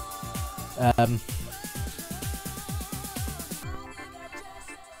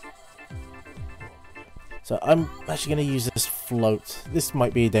 So I'm actually going to use this float. This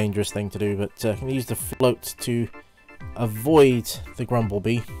might be a dangerous thing to do, but I'm going to use the float to avoid the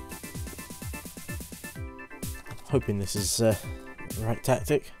Grumblebee. Hoping this is the right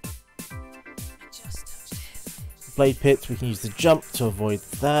tactic. Blade pit, we can use the jump to avoid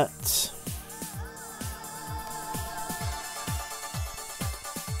that.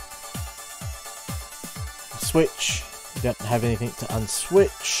 Switch, we don't have anything to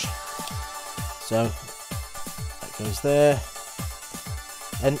unswitch, so that goes there.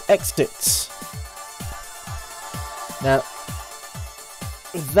 And exits. Now,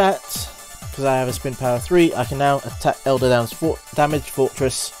 with that, because I have a spin power 3, I can now attack Elder Down's damaged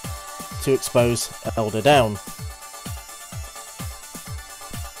fortress to expose Elder Down.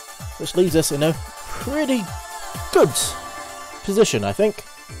 Which leaves us in a pretty good position, I think.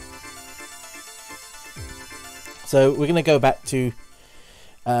 So we're going to go back to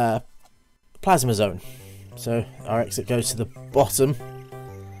Plasma Zone. So our exit goes to the bottom.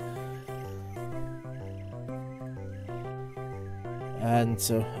 And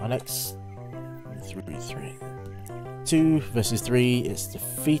so our next 2 versus 3 is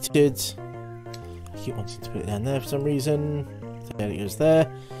defeated. I keep wanting to put it down there for some reason. There it goes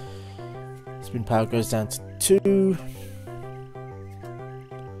there. Spin power goes down to 2.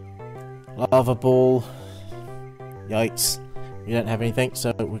 Lava ball. Yikes. We don't have anything,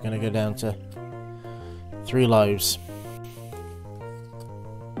 so we're going to go down to 3 lives.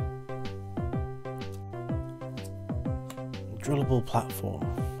 drillable platform.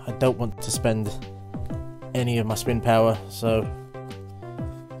 I don't want to spend any of my spin power, so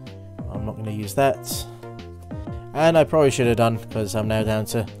I'm not going to use that. And I probably should have done, because I'm now down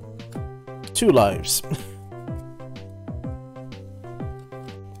to 2 lives.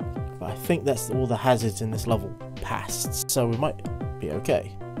 But I think that's all the hazards in this level passed, so we might be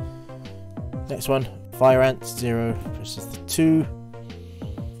okay. Next one, fire ant 0 versus the 2.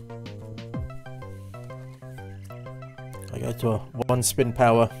 I go to a 1 spin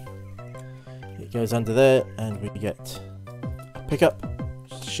power. It goes under there, and we get a pickup,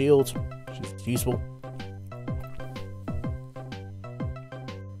 shield, which is useful.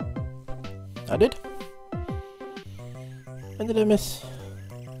 I did. When did I miss?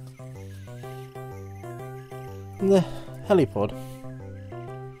 In the helipod.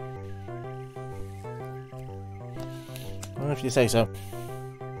 I don't know if you say so.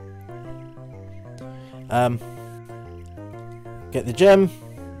 Get the gem.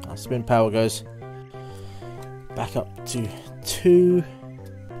 Our spin power goes back up to 2.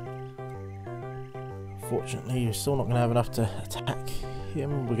 Fortunately, you're still not going to have enough to attack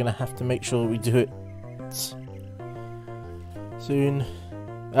him. We're going to have to make sure we do it soon.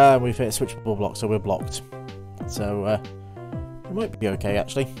 We've hit a switchable block, so we're blocked. So we might be okay,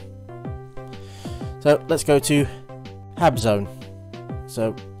 actually. So let's go to Hab Zone.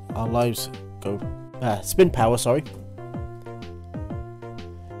 So our lives go spin power, sorry,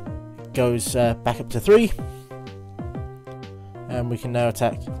 goes back up to 3, and we can now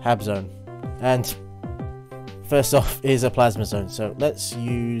attack Hab Zone. And first off is a plasma zone, so let's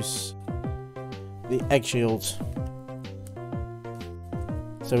use the egg shield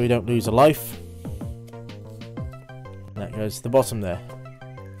so we don't lose a life. That goes to the bottom there.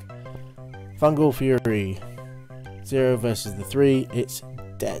 Fungal Fury 0 versus the 3, it's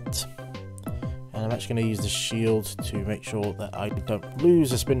dead. And I'm actually going to use the shield to make sure that I don't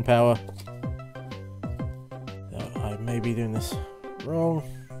lose a spin power. I may be doing this wrong.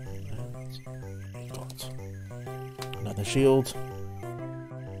 Got another shield.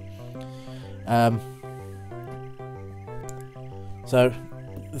 So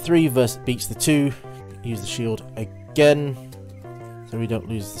the 3 beats the 2. Use the shield again so we don't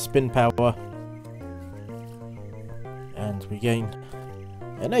lose the spin power. And we gain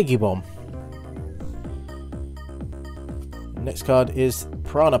an Eggy Bomb. The next card is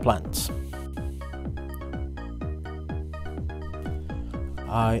Piranha Plant.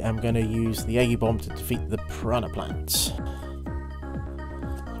 I am going to use the Eggy Bomb to defeat the Piranha Plant. So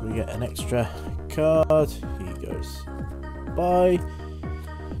we get an extra card. He goes by.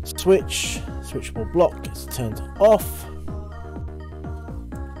 Switchable block gets turned off.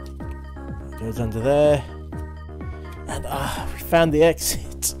 It goes under there. And we found the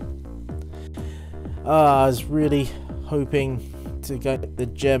exit. I was really hoping to get the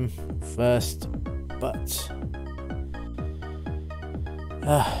gem first, but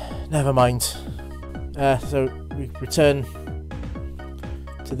never mind. So we return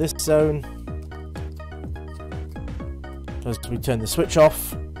to this zone because we turn the switch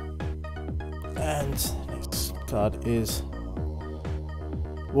off, and next card is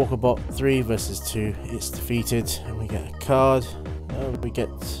Walkerbot 3 versus 2. It's defeated, and we get a card. We get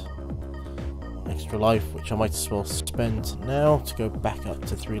extra life, which I might as well spend now to go back up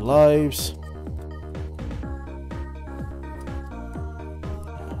to 3 lives.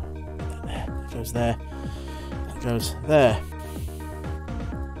 That goes there. That goes there.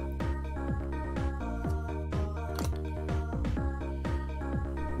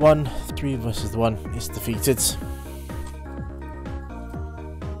 One, 3 versus the 1 is defeated.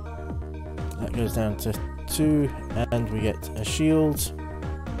 That goes down to 2, and we get a shield.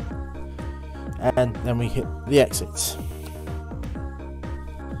 And then we hit the exit.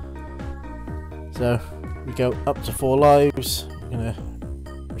 So we go up to 4 lives. We're going to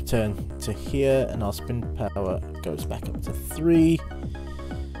return to here, and our spin power goes back up to 3.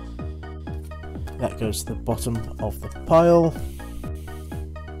 That goes to the bottom of the pile.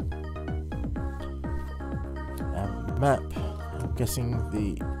 Map. I'm guessing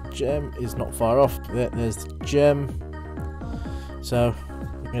the gem is not far off. There's the gem. So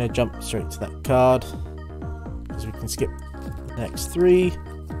we're going to jump straight to that card because we can skip the next 3.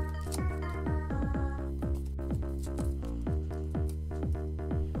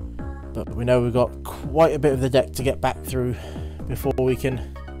 But we know we've got quite a bit of the deck to get back through before we can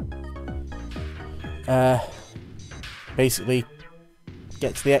basically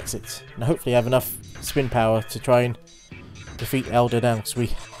get to the exit, and hopefully have enough spin power to try and defeat Elder down, because we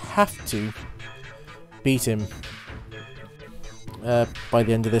have to beat him by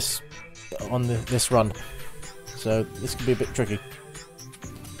the end of this this run. so this could be a bit tricky.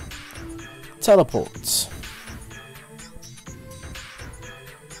 Teleports.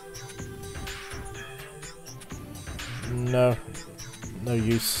 No, no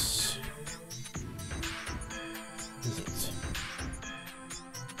use. Is it?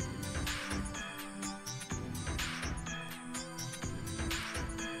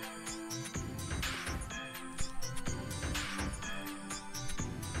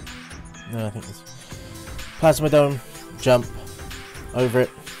 No, I think it's Plasma Dome, jump over it.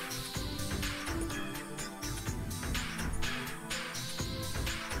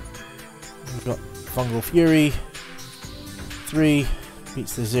 We've got Fungal Fury. 3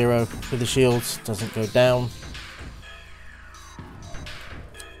 beats the 0 with the shields, doesn't go down.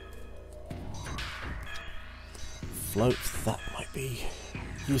 Float, that might be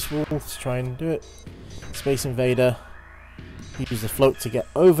useful. Let's try and do it. Space Invader. Use the float to get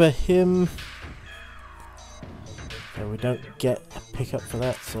over him. Okay, we don't get a pickup for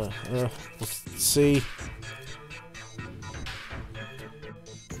that, so we'll see.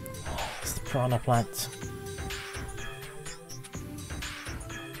 It's the Piranha Plant.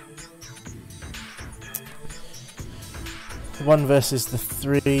 The 1 versus the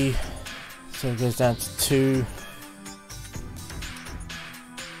 3, so it goes down to 2.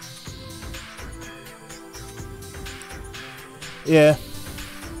 Yeah.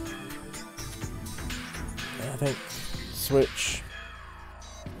 I think switch.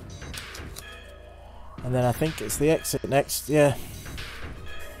 And then I think it's the exit next, yeah.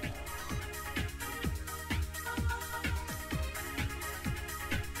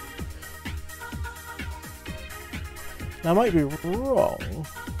 Now I might be wrong.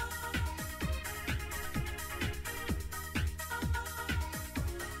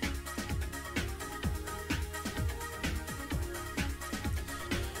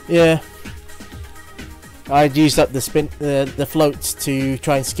 Yeah, I'd used up the floats to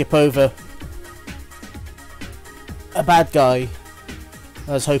try and skip over a bad guy.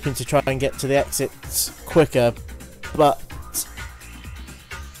 I was hoping to try and get to the exits quicker, but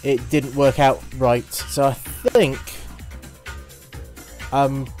it didn't work out right. So I think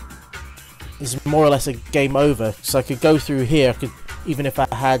it's more or less a game over. So I could go through here. Even if I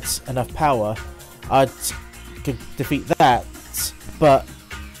had enough power, could defeat that, but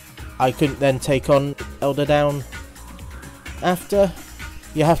I couldn't then take on Elder Down after.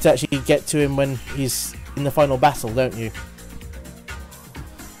 You have to actually get to him when he's in the final battle, don't you?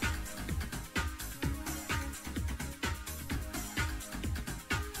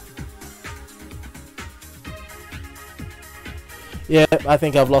 Yeah, I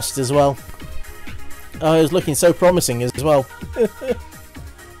think I've lost as well. Oh, it was looking so promising as well.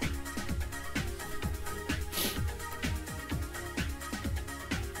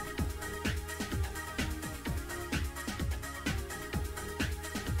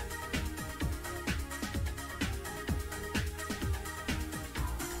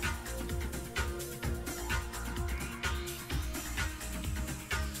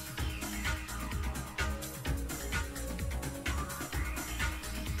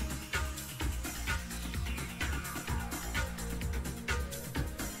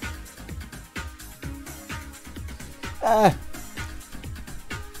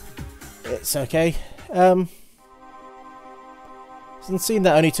 It's okay. Since seeing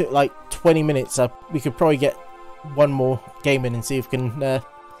that only took like 20 minutes, we could probably get one more game in and see if we can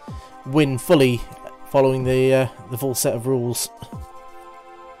win fully following the full set of rules.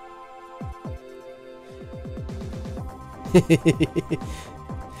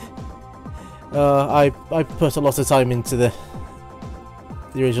 I put a lot of time into the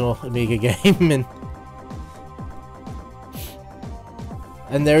original Amiga game,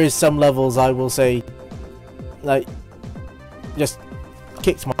 and there is some levels I will say, like, just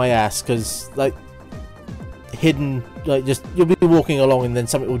kicked my ass, because, like, hidden, like, just, you'll be walking along and then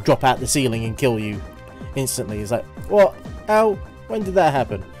something will drop out the ceiling and kill you instantly. It's like, what? How? When did that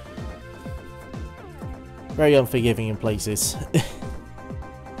happen? Very unforgiving in places.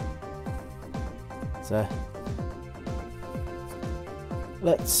 So,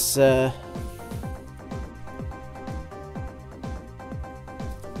 let's,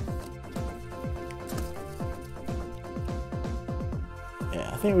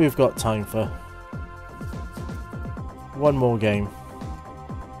 I think we've got time for one more game.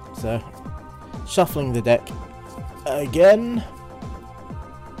 So, shuffling the deck again.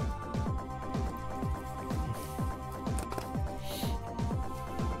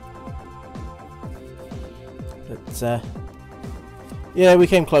 But, yeah, we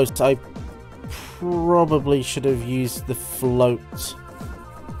came close. I probably should have used the float.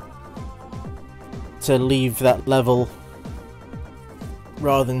 to leave that level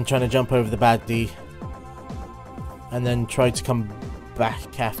rather than trying to jump over the baddie and then try to come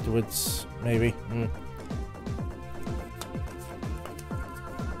back afterwards, maybe.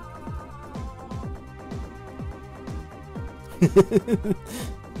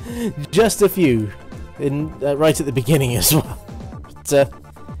 Just a few, right at the beginning as well. But,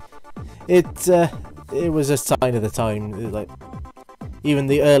 it was a sign of the time. Like, even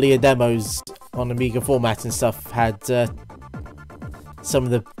the earlier demos on Amiga format and stuff had some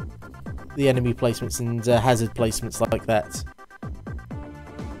of the enemy placements and hazard placements like that.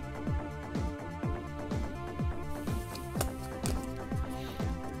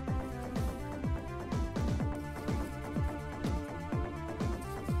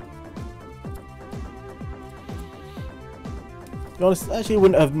 To be honest, I actually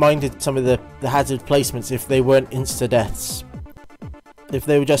wouldn't have minded some of the hazard placements if they weren't insta-deaths. If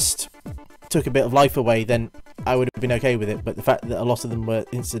they were just took a bit of life away, then I would have been okay with it, but the fact that a lot of them were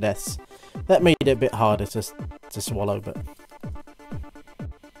insta-deaths, that made it a bit harder to swallow. But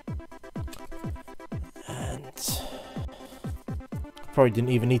and probably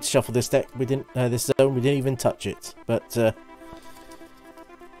didn't even need to shuffle this deck. We didn't this zone. We didn't even touch it. But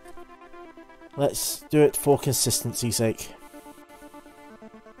let's do it for consistency's sake.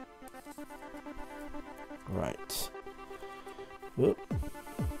 Right. Whoop.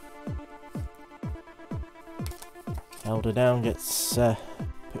 Held her down, gets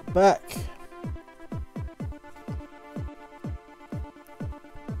put back.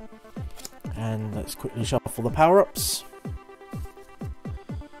 And let's quickly shuffle the power-ups.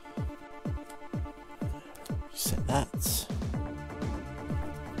 Set that.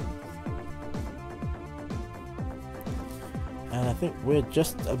 And I think we're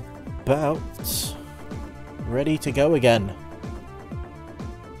just about ready to go again.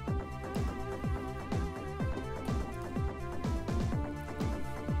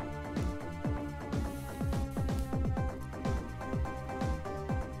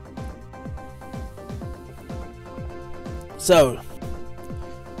 So,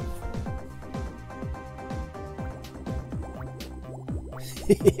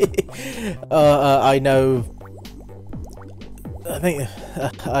 I know. I think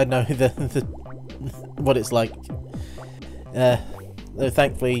I know the what it's like. Though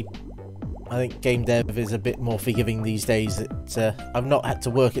thankfully, I think game dev is a bit more forgiving these days. I've not had to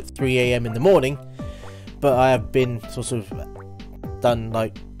work at 3 AM in the morning, but I have been sort of done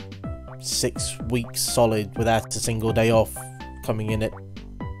like 6 weeks solid without a single day off, coming in at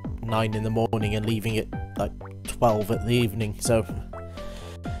 9 in the morning and leaving at like 12 at the evening. So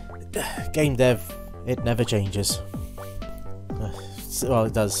game dev, it never changes. Well,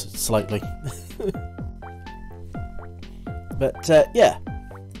 it does slightly. But yeah,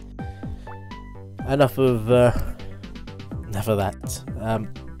 enough of that.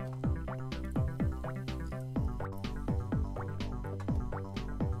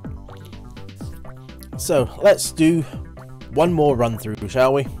 So let's do one more run through,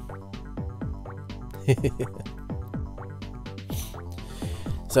 shall we?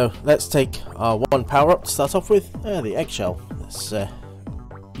 So let's take our one power up to start off with, the eggshell. That's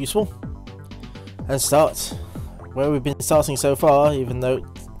useful. And start where we've been starting so far, even though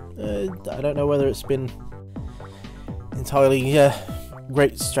I don't know whether it's been entirely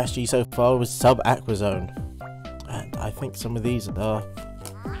great strategy so far, with sub-aqua zone. And I think some of these are...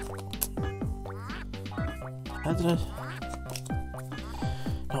 How did I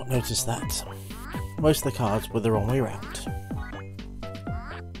not notice that? Most of the cards were the wrong way around.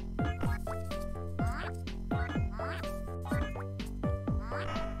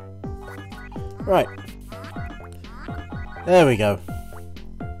 Right. There we go.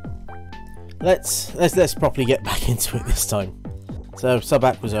 Let's properly get back into it this time. So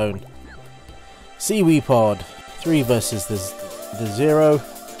sub-aqua zone. Seaweed pod. 3 versus the 0.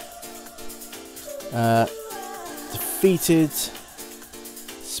 Defeated.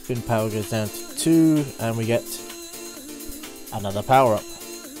 Spin power goes down to 2, and we get another power up.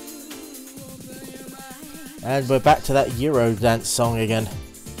 And we're back to that Euro dance song again.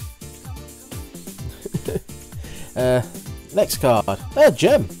 Next card.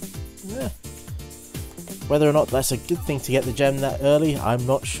 Gem. Yeah. Whether or not that's a good thing to get the gem that early, I'm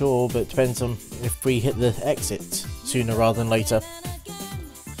not sure, but it depends on if we hit the exit sooner rather than later.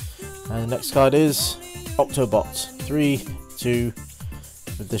 And the next card is Octobot. 3, 2,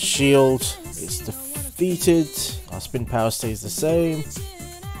 with the shield. It's defeated. Our spin power stays the same.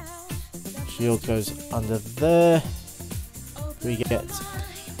 Shield goes under there. We get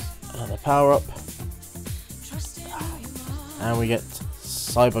another power up. And we get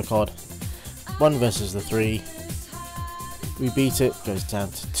Cybercod. 1 versus the 3. We beat it, goes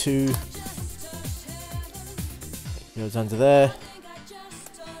down to 2. Goes under there.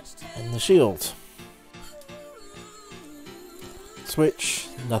 And the shield. Switch,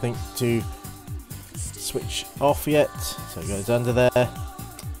 nothing to switch off yet, so it goes under there.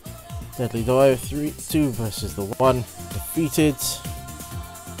 Deadly dive, 2 versus the 1, defeated.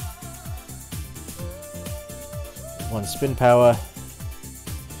 1 spin power.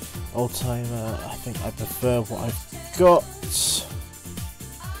 Old timer, I think I prefer what I've got.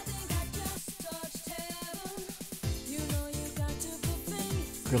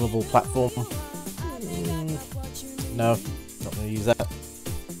 Grillable platform. No, not going to use that.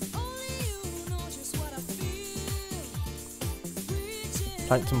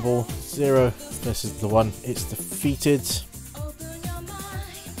 Plankton ball, 0 versus the 1, it's defeated.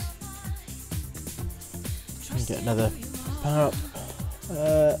 And get another power up.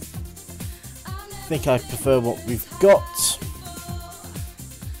 I think I prefer what we've got.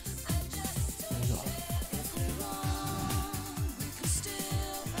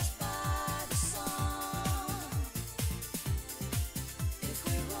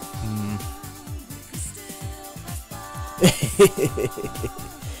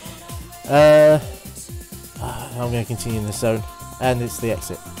 I'm going to continue in the zone, and it's the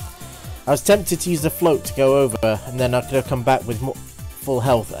exit. I was tempted to use the float to go over, and then I could have come back with more full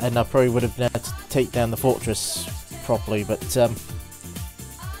health, and I probably would have been able to take down the fortress properly, but I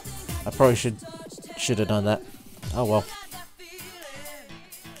probably should have done that. Oh well.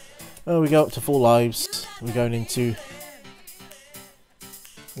 Oh, we go up to full lives. We're going into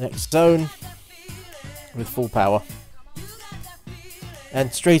the next zone with full power.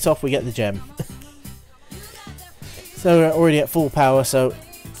 And straight off we get the gem. So we're already at full power, so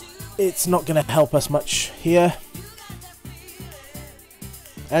it's not going to help us much here.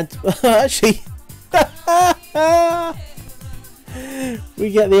 And actually,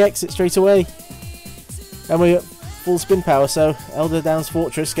 we get the exit straight away. And we're at full spin power, so Elder Down's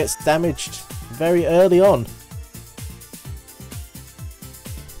fortress gets damaged very early on.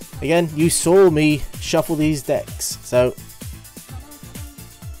 Again, you saw me shuffle these decks, so...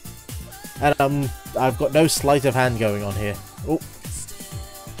 And I've got no sleight of hand going on here. Oh.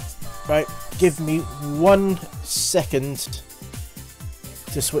 Right, give me 1 second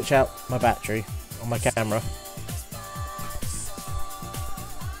to switch out my battery on my camera.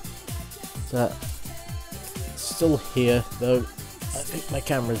 So, it's still here, though I think my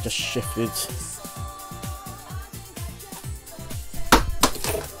camera just shifted.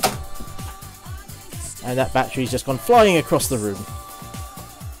 And that battery's just gone flying across the room.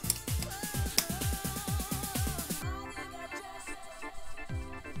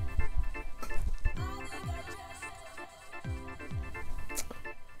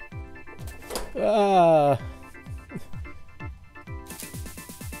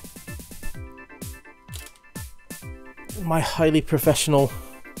 My highly professional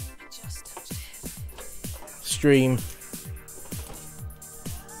stream.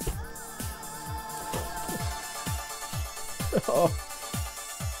 Oh.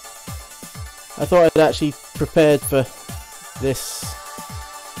 I thought I'd actually prepared for this.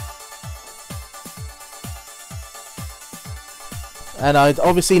 And I'd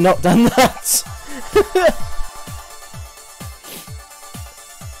obviously not done that.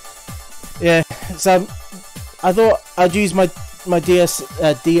 Yeah, so I thought I'd use my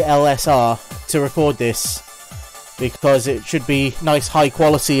DLSR to record this because it should be nice high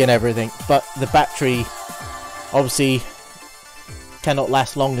quality and everything, but the battery obviously cannot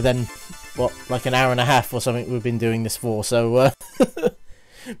last longer than what, like an hour and a half or something we've been doing this for, so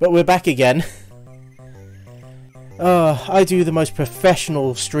but we're back again. I do the most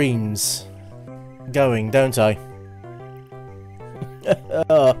professional streams going, don't I?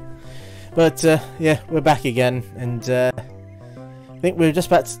 But yeah, we're back again, and I think we're just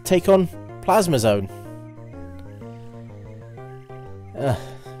about to take on Plasma Zone.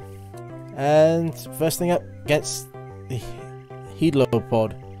 And first thing up, gets the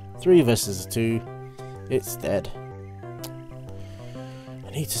Helopod. 3 versus 2. It's dead.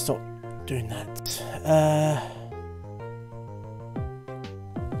 I need to stop doing that.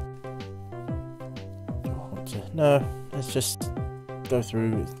 Do I want to? No, let's just go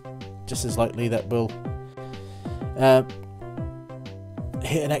through. Just as likely that we'll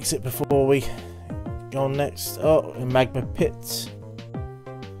hit an exit before we go on next. Oh, a magma pit.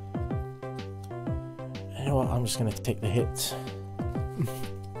 You know what? I'm just going to take the hit.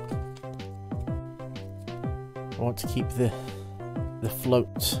 I want to keep the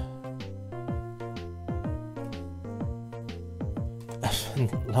float.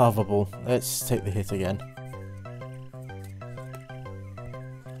 Lava ball. Let's take the hit again.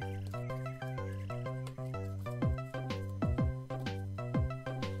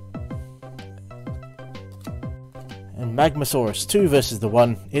 And Magmasaurus 2 versus the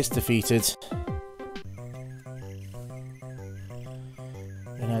 1. It's defeated.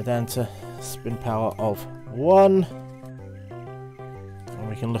 We're now down to spin power of 1. And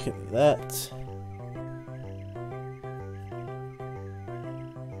we can look at that.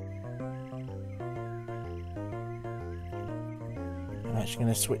 I'm actually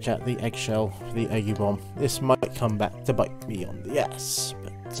going to switch out the eggshell for the eggy bomb. This might come back to bite me on the ass,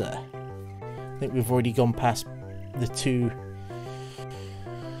 but I think we've already gone past the 2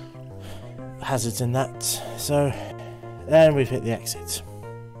 hazards in that. So, and we've hit the exit.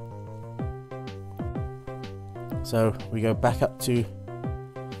 So we go back up to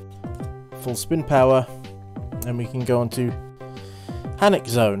full spin power, and we can go on to Panic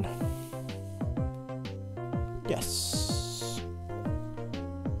Zone. Yes.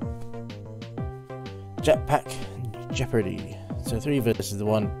 Jetpack Jeopardy. So 3 versus the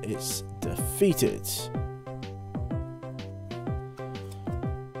 1. It's defeated.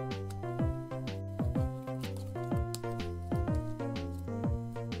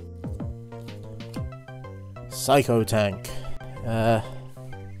 Psycho Tank.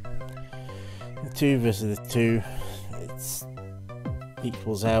 2 versus the 2. It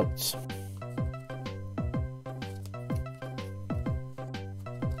equals out.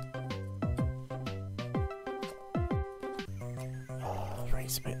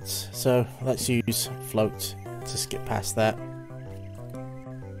 Race bits. So let's use float to skip past that.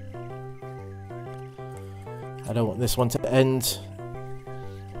 I don't want this one to end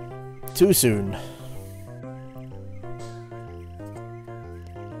too soon.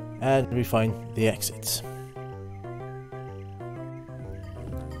 And we find the exits.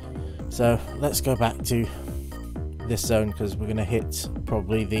 So let's go back to this zone, because we're going to hit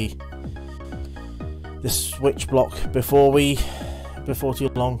probably the switch block before too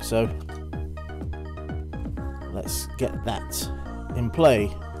long. So let's get that in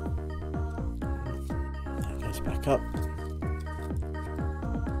play. That goes back up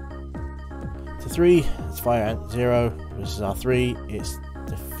to 3. Let's fire at 0 versus our 3. It's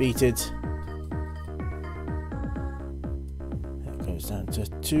defeated. That goes down to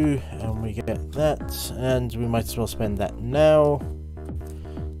 2, and we get that, and we might as well spend that now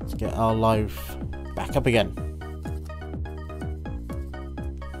to get our life back up again.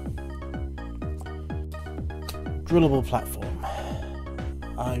 Drillable platform.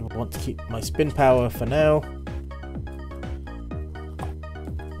 I want to keep my spin power for now,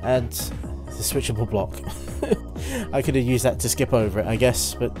 and the switchable block. I could have used that to skip over it, I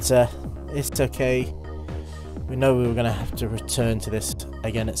guess, but it's okay. We know we were going to have to return to this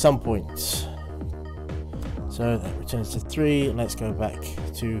again at some point. So that returns to 3. Let's go back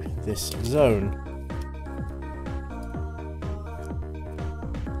to this zone.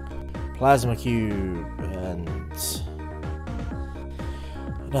 Plasma Cube, and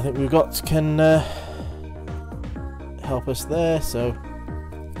nothing we've got can help us there, so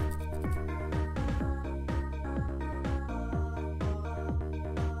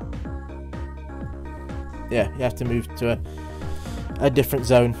yeah, you have to move to a different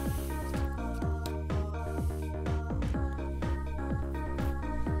zone.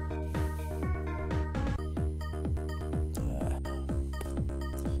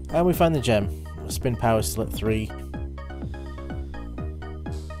 And we find the gem. Spin power still at 3.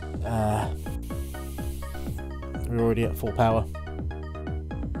 We're already at full power.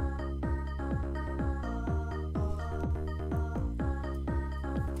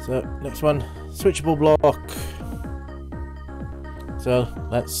 So next one, switchable block. So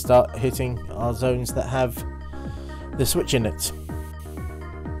let's start hitting our zones that have the switch in it.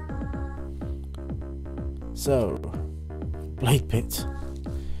 So, blade pit.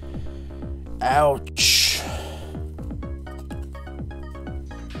 Ouch!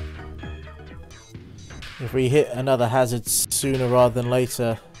 If we hit another hazard sooner rather than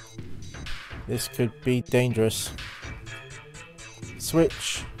later, this could be dangerous.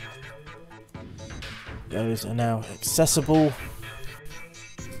 Switch. Those are now accessible.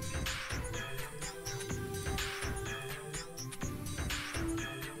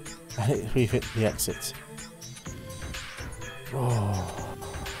 And we've hit the exit. Oh.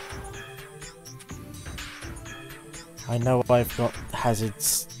 I know I've got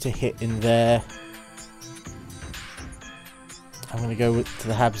hazards to hit in there. I'm going to go to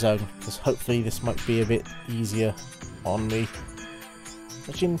the hab zone, because hopefully this might be a bit easier on me.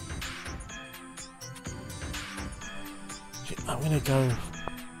 Actually, I'm going to go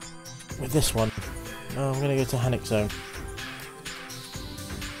with this one. No, I'm going to go to Panic Zone.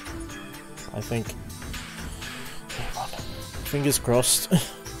 I think. Fingers crossed.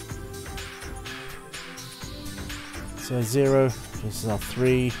 So 0, this is our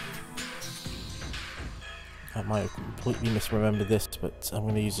 3. I might have completely misremembered this, but I'm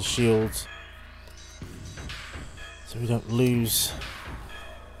going to use a shield so we don't lose.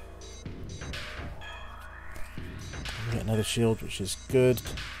 We get another shield, which is good.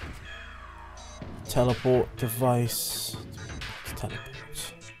 Teleport device.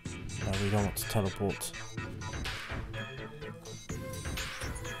 Teleport. No, we don't want to teleport.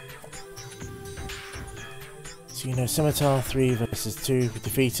 So you know, Scimitar 3 versus 2. We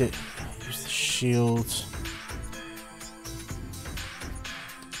defeat it. Use the shield.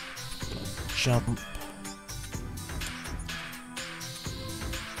 Jump.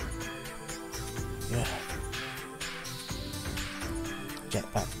 Yeah.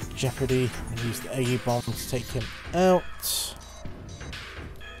 Jetpack Jeopardy. And use the AU bomb to take him out. So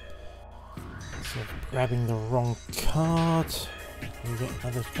grabbing the wrong card. We get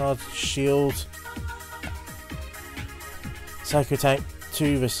another card. Shield. Psycho Tank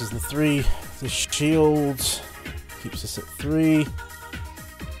 2 versus the 3. The shield keeps us at 3.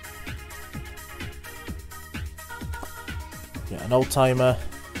 Get an old timer.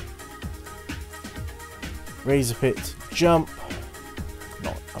 Razor Pit jump.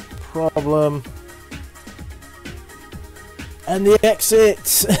 Not a problem. And the exit!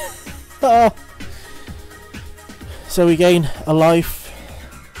 So we gain a life.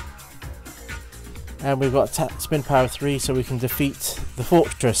 And we've got spin power 3 so we can defeat the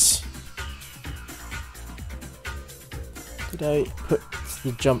fortress. Did I put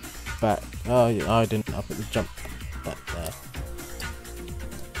the jump back? Oh, yeah, I didn't. I put the jump back there.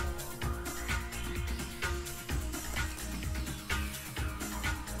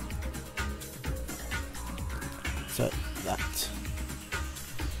 So that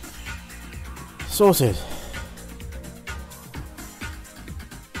sorted.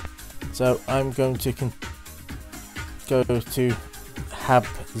 So I'm going to go to Hab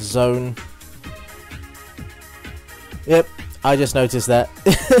Zone. Yep, I just noticed that.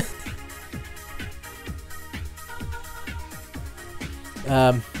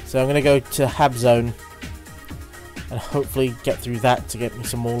 So I'm going to go to Hab Zone and hopefully get through that to get me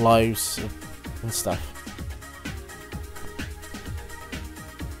some more lives and stuff.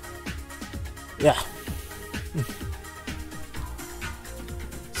 Yeah.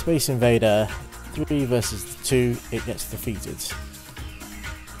 Space Invader 3 versus 2, it gets defeated.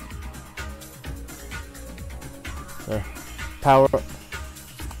 So, power up,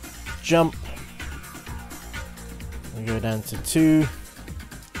 jump, we go down to 2,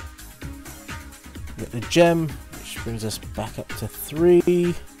 get the gem, which brings us back up to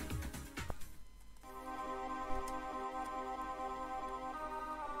 3.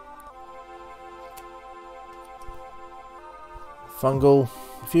 Fungal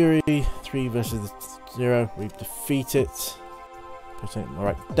Fury 3 versus 0. We defeat it. Putting it in the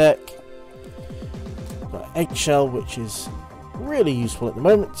right deck. Got Eggshell, which is really useful at the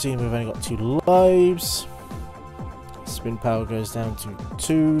moment, seeing we've only got 2 lives. Spin power goes down to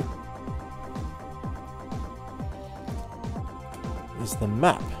 2. Is the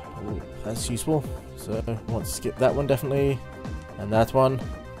map. Ooh, that's useful. So I want to skip that one definitely. And that one.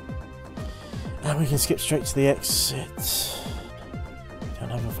 And we can skip straight to the exit. Don't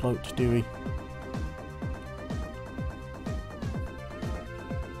have a float, do we?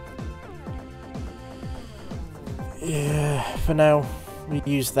 Yeah, for now we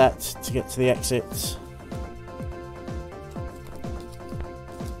use that to get to the exit.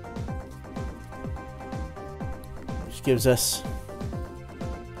 Which gets us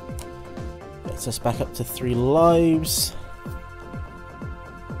back up to 3 lives.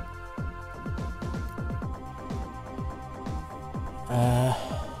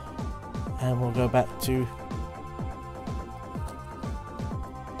 And we'll go back to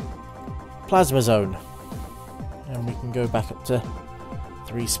Plasma Zone. And we can go back up to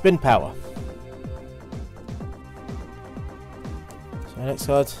 3 spin power. So next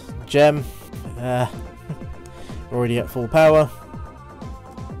card, Gem. We're already at full power.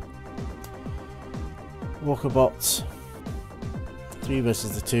 Walkerbot 3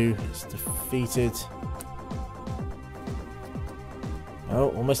 versus the 2. It's defeated. Oh,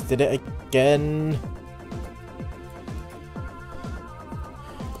 almost did it again.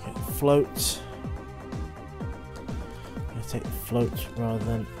 Get float. I'm gonna take the float rather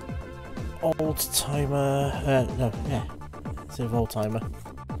than old timer. No, yeah, instead of old timer.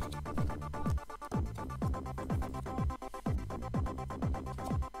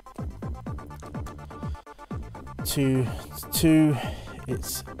 2 to 2.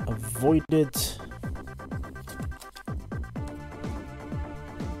 It's avoided.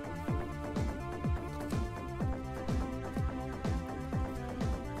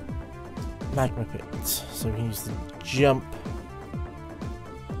 Magma pit. So we can use the jump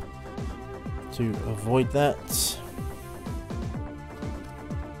to avoid that.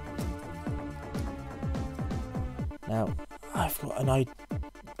 Now, I've got an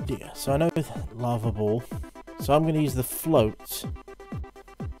idea. So I know with lava ball, so I'm going to use the float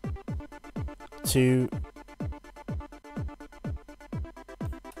to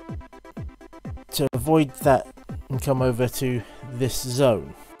avoid that and come over to this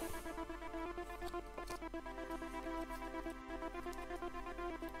zone.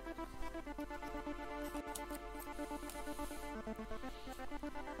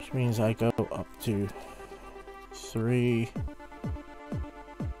 Which means I go up to 3.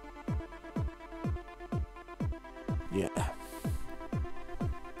 Yeah.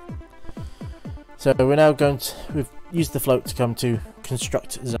 So we're now going to, we've used the float to come to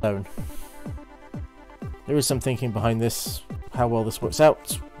construct zone. There is some thinking behind this, how well this works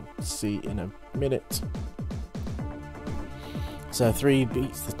out. We'll see in a minute. So 3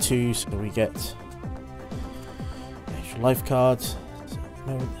 beats the 2, so we get an extra life card. So at the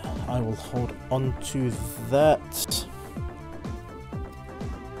moment, I will hold on to that.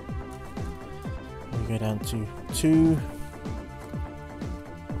 We go down to 2.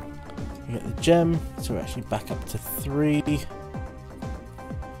 We get the gem, so we're actually back up to 3.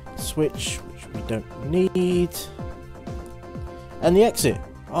 Switch, which we don't need. And the exit.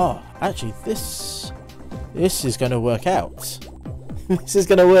 Oh, actually, this is going to work out. This is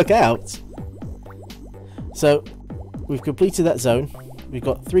going to work out. So, we've completed that zone. We've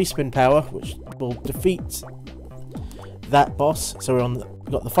got 3 spin power, which will defeat that boss. So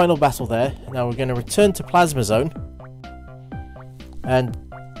we've got the final battle there. Now we're going to return to Plasma Zone. And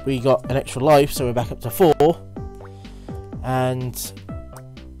we got an extra life, so we're back up to 4. And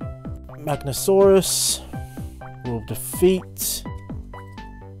Magnosaurus will defeat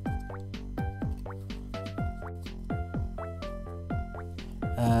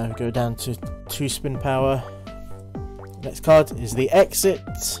go down to 2 spin power. Next card is the exit,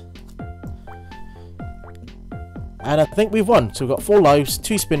 and I think we've won. So we've got 4 lives,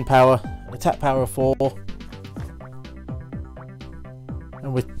 2 spin power, an attack power of 4,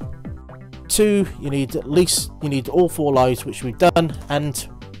 and with 2 you need all 4 lives, which we've done, and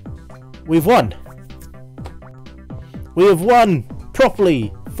we've won. We have won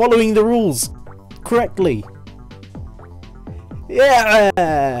properly, following the rules correctly.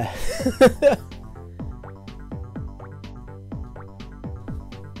 Yeah.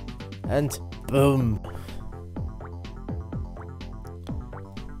 And boom.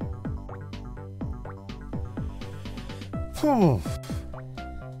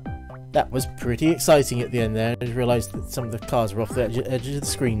 That was pretty exciting at the end there. I just realised that some of the cars were off the edge of the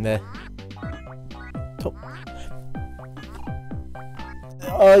screen there. Top.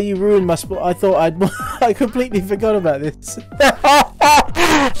 Oh, you ruined my spot. I thought I completely forgot about this.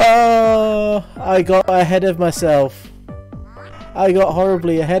 Oh, I got ahead of myself. I got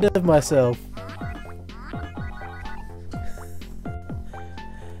horribly ahead of myself.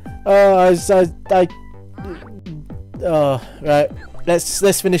 Oh, oh, right.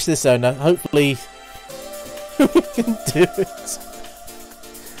 Let's finish this zone now. Hopefully we can do it.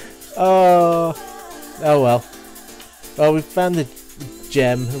 Oh well. Well, we found the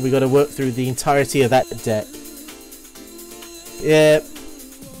gem, and we got to work through the entirety of that deck. Yeah.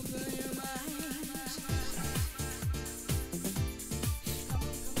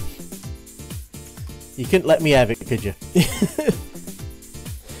 You couldn't let me have it, could you?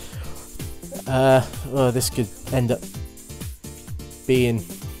 Well, this could end up being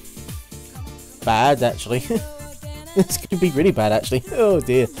bad, actually. This could be really bad, actually. Oh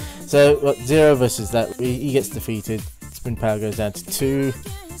dear. So, what, 0 versus that, he gets defeated. Spin power goes down to 2.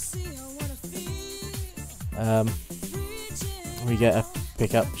 We get a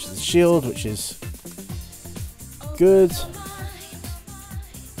pickup, which is a shield, which is good.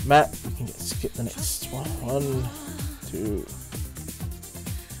 Matt, we can skip the next one. 1, 2.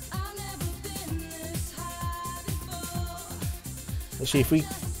 Actually, if we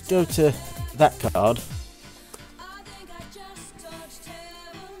go to that card,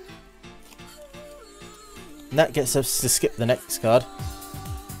 and that gets us to skip the next card,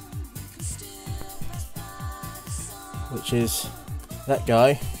 which is that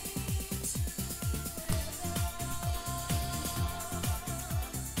guy.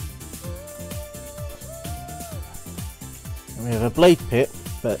 And we have a blade pit,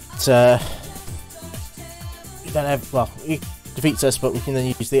 but don't have, well, it defeats us, but we can then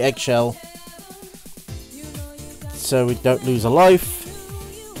use the eggshell so we don't lose a life.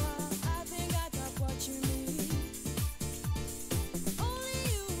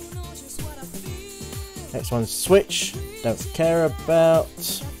 Next one's switch, don't care about.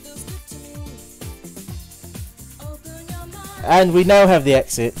 And we now have the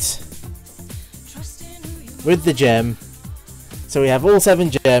exit with the gem. So we have all 7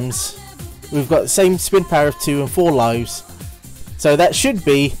 gems. We've got the same spin power of 2 and 4 lives. So that should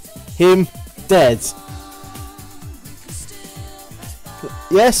be him dead.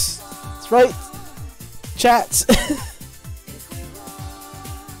 Yes, that's right. Chat.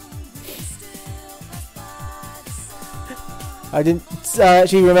 I didn't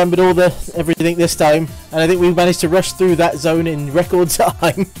actually remembered everything this time, and I think we managed to rush through that zone in record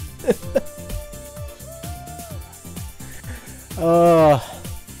time. Oh.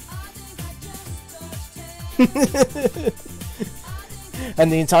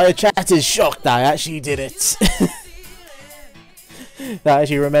 And the entire chat is shocked I actually did it. That I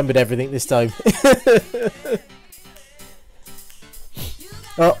actually remembered everything this time.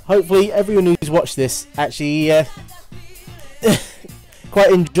 Well, hopefully everyone who's watched this actually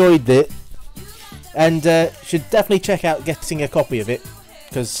quite enjoyed it, and should definitely check out getting a copy of it,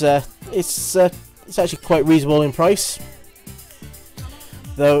 because it's actually quite reasonable in price.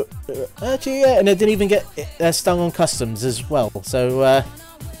 Though, actually, yeah, and it didn't even get stung on customs as well, so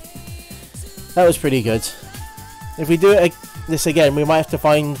that was pretty good. If we do this again, we might have to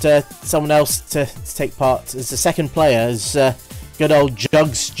find someone else to take part as the second player, as good old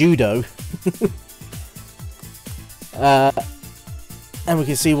Jugs Judo. And we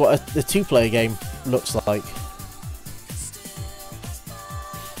can see what the 2-player game looks like.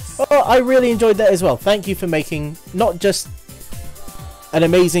 Oh, I really enjoyed that as well. Thank you for making not just an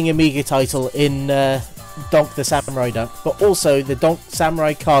amazing Amiga title in Donk the Samurai Dunk, but also the Donk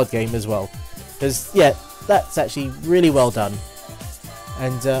Samurai card game as well. Because, yeah, that's actually really well done.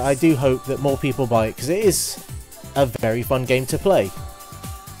 And I do hope that more people buy it, because it is a very fun game to play.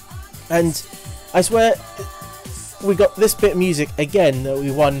 And I swear, we got this bit of music again that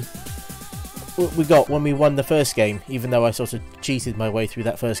we got when we won the first game, even though I sort of cheated my way through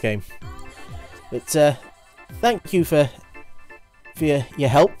that first game. But thank you for your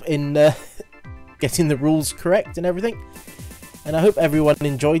help in getting the rules correct and everything. And I hope everyone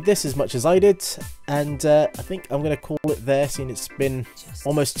enjoyed this as much as I did. And I think I'm going to call it there, seeing it's been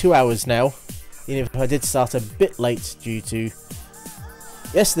almost 2 hours now. Even if I did start a bit late due to...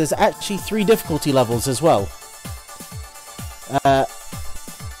 Yes, there's actually 3 difficulty levels as well.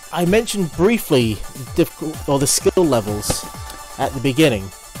 I mentioned briefly the skill levels at the beginning,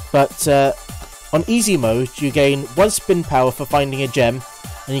 but on easy mode you gain 1 spin power for finding a gem,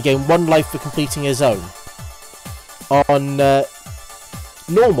 and you gain 1 life for completing a zone. On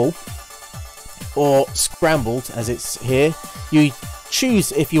normal, or scrambled as it's here, you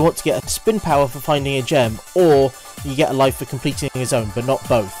choose if you want to get a spin power for finding a gem, or you get a life for completing a zone, but not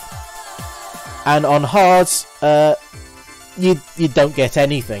both. And on hard, you don't get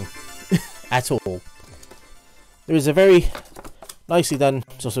anything at all. There is a very nicely done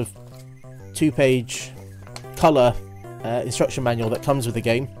sort of 2-page colour instruction manual that comes with the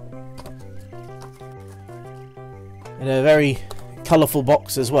game, in a very colourful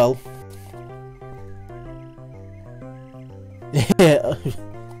box as well.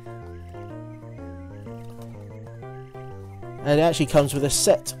 And it actually comes with a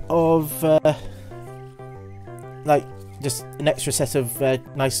set of like just an extra set of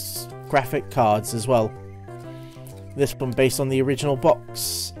nice graphic cards as well. This one based on the original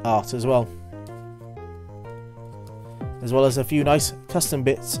box art as well as a few nice custom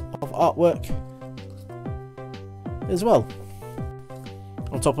bits of artwork as well,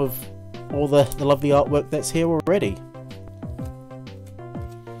 on top of all the lovely artwork that's here already.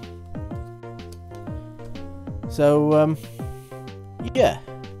 So yeah,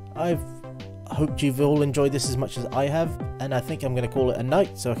 I hope you've all enjoyed this as much as I have, and I think I'm going to call it a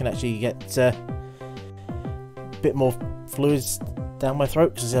night so I can actually get a bit more fluids down my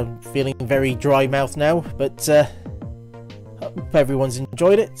throat, because I'm feeling very dry mouth now. But hope everyone's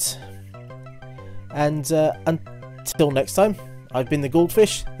enjoyed it, and until next time, I've been the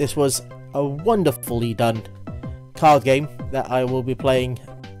GouldFish. This was a wonderfully done card game that I will be playing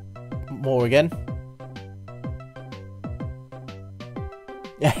more again.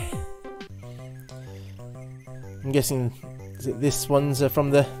 I'm guessing this one's from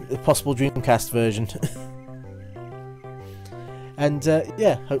the possible Dreamcast version. And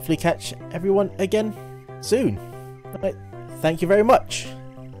yeah, hopefully catch everyone again soon. Right, thank you very much.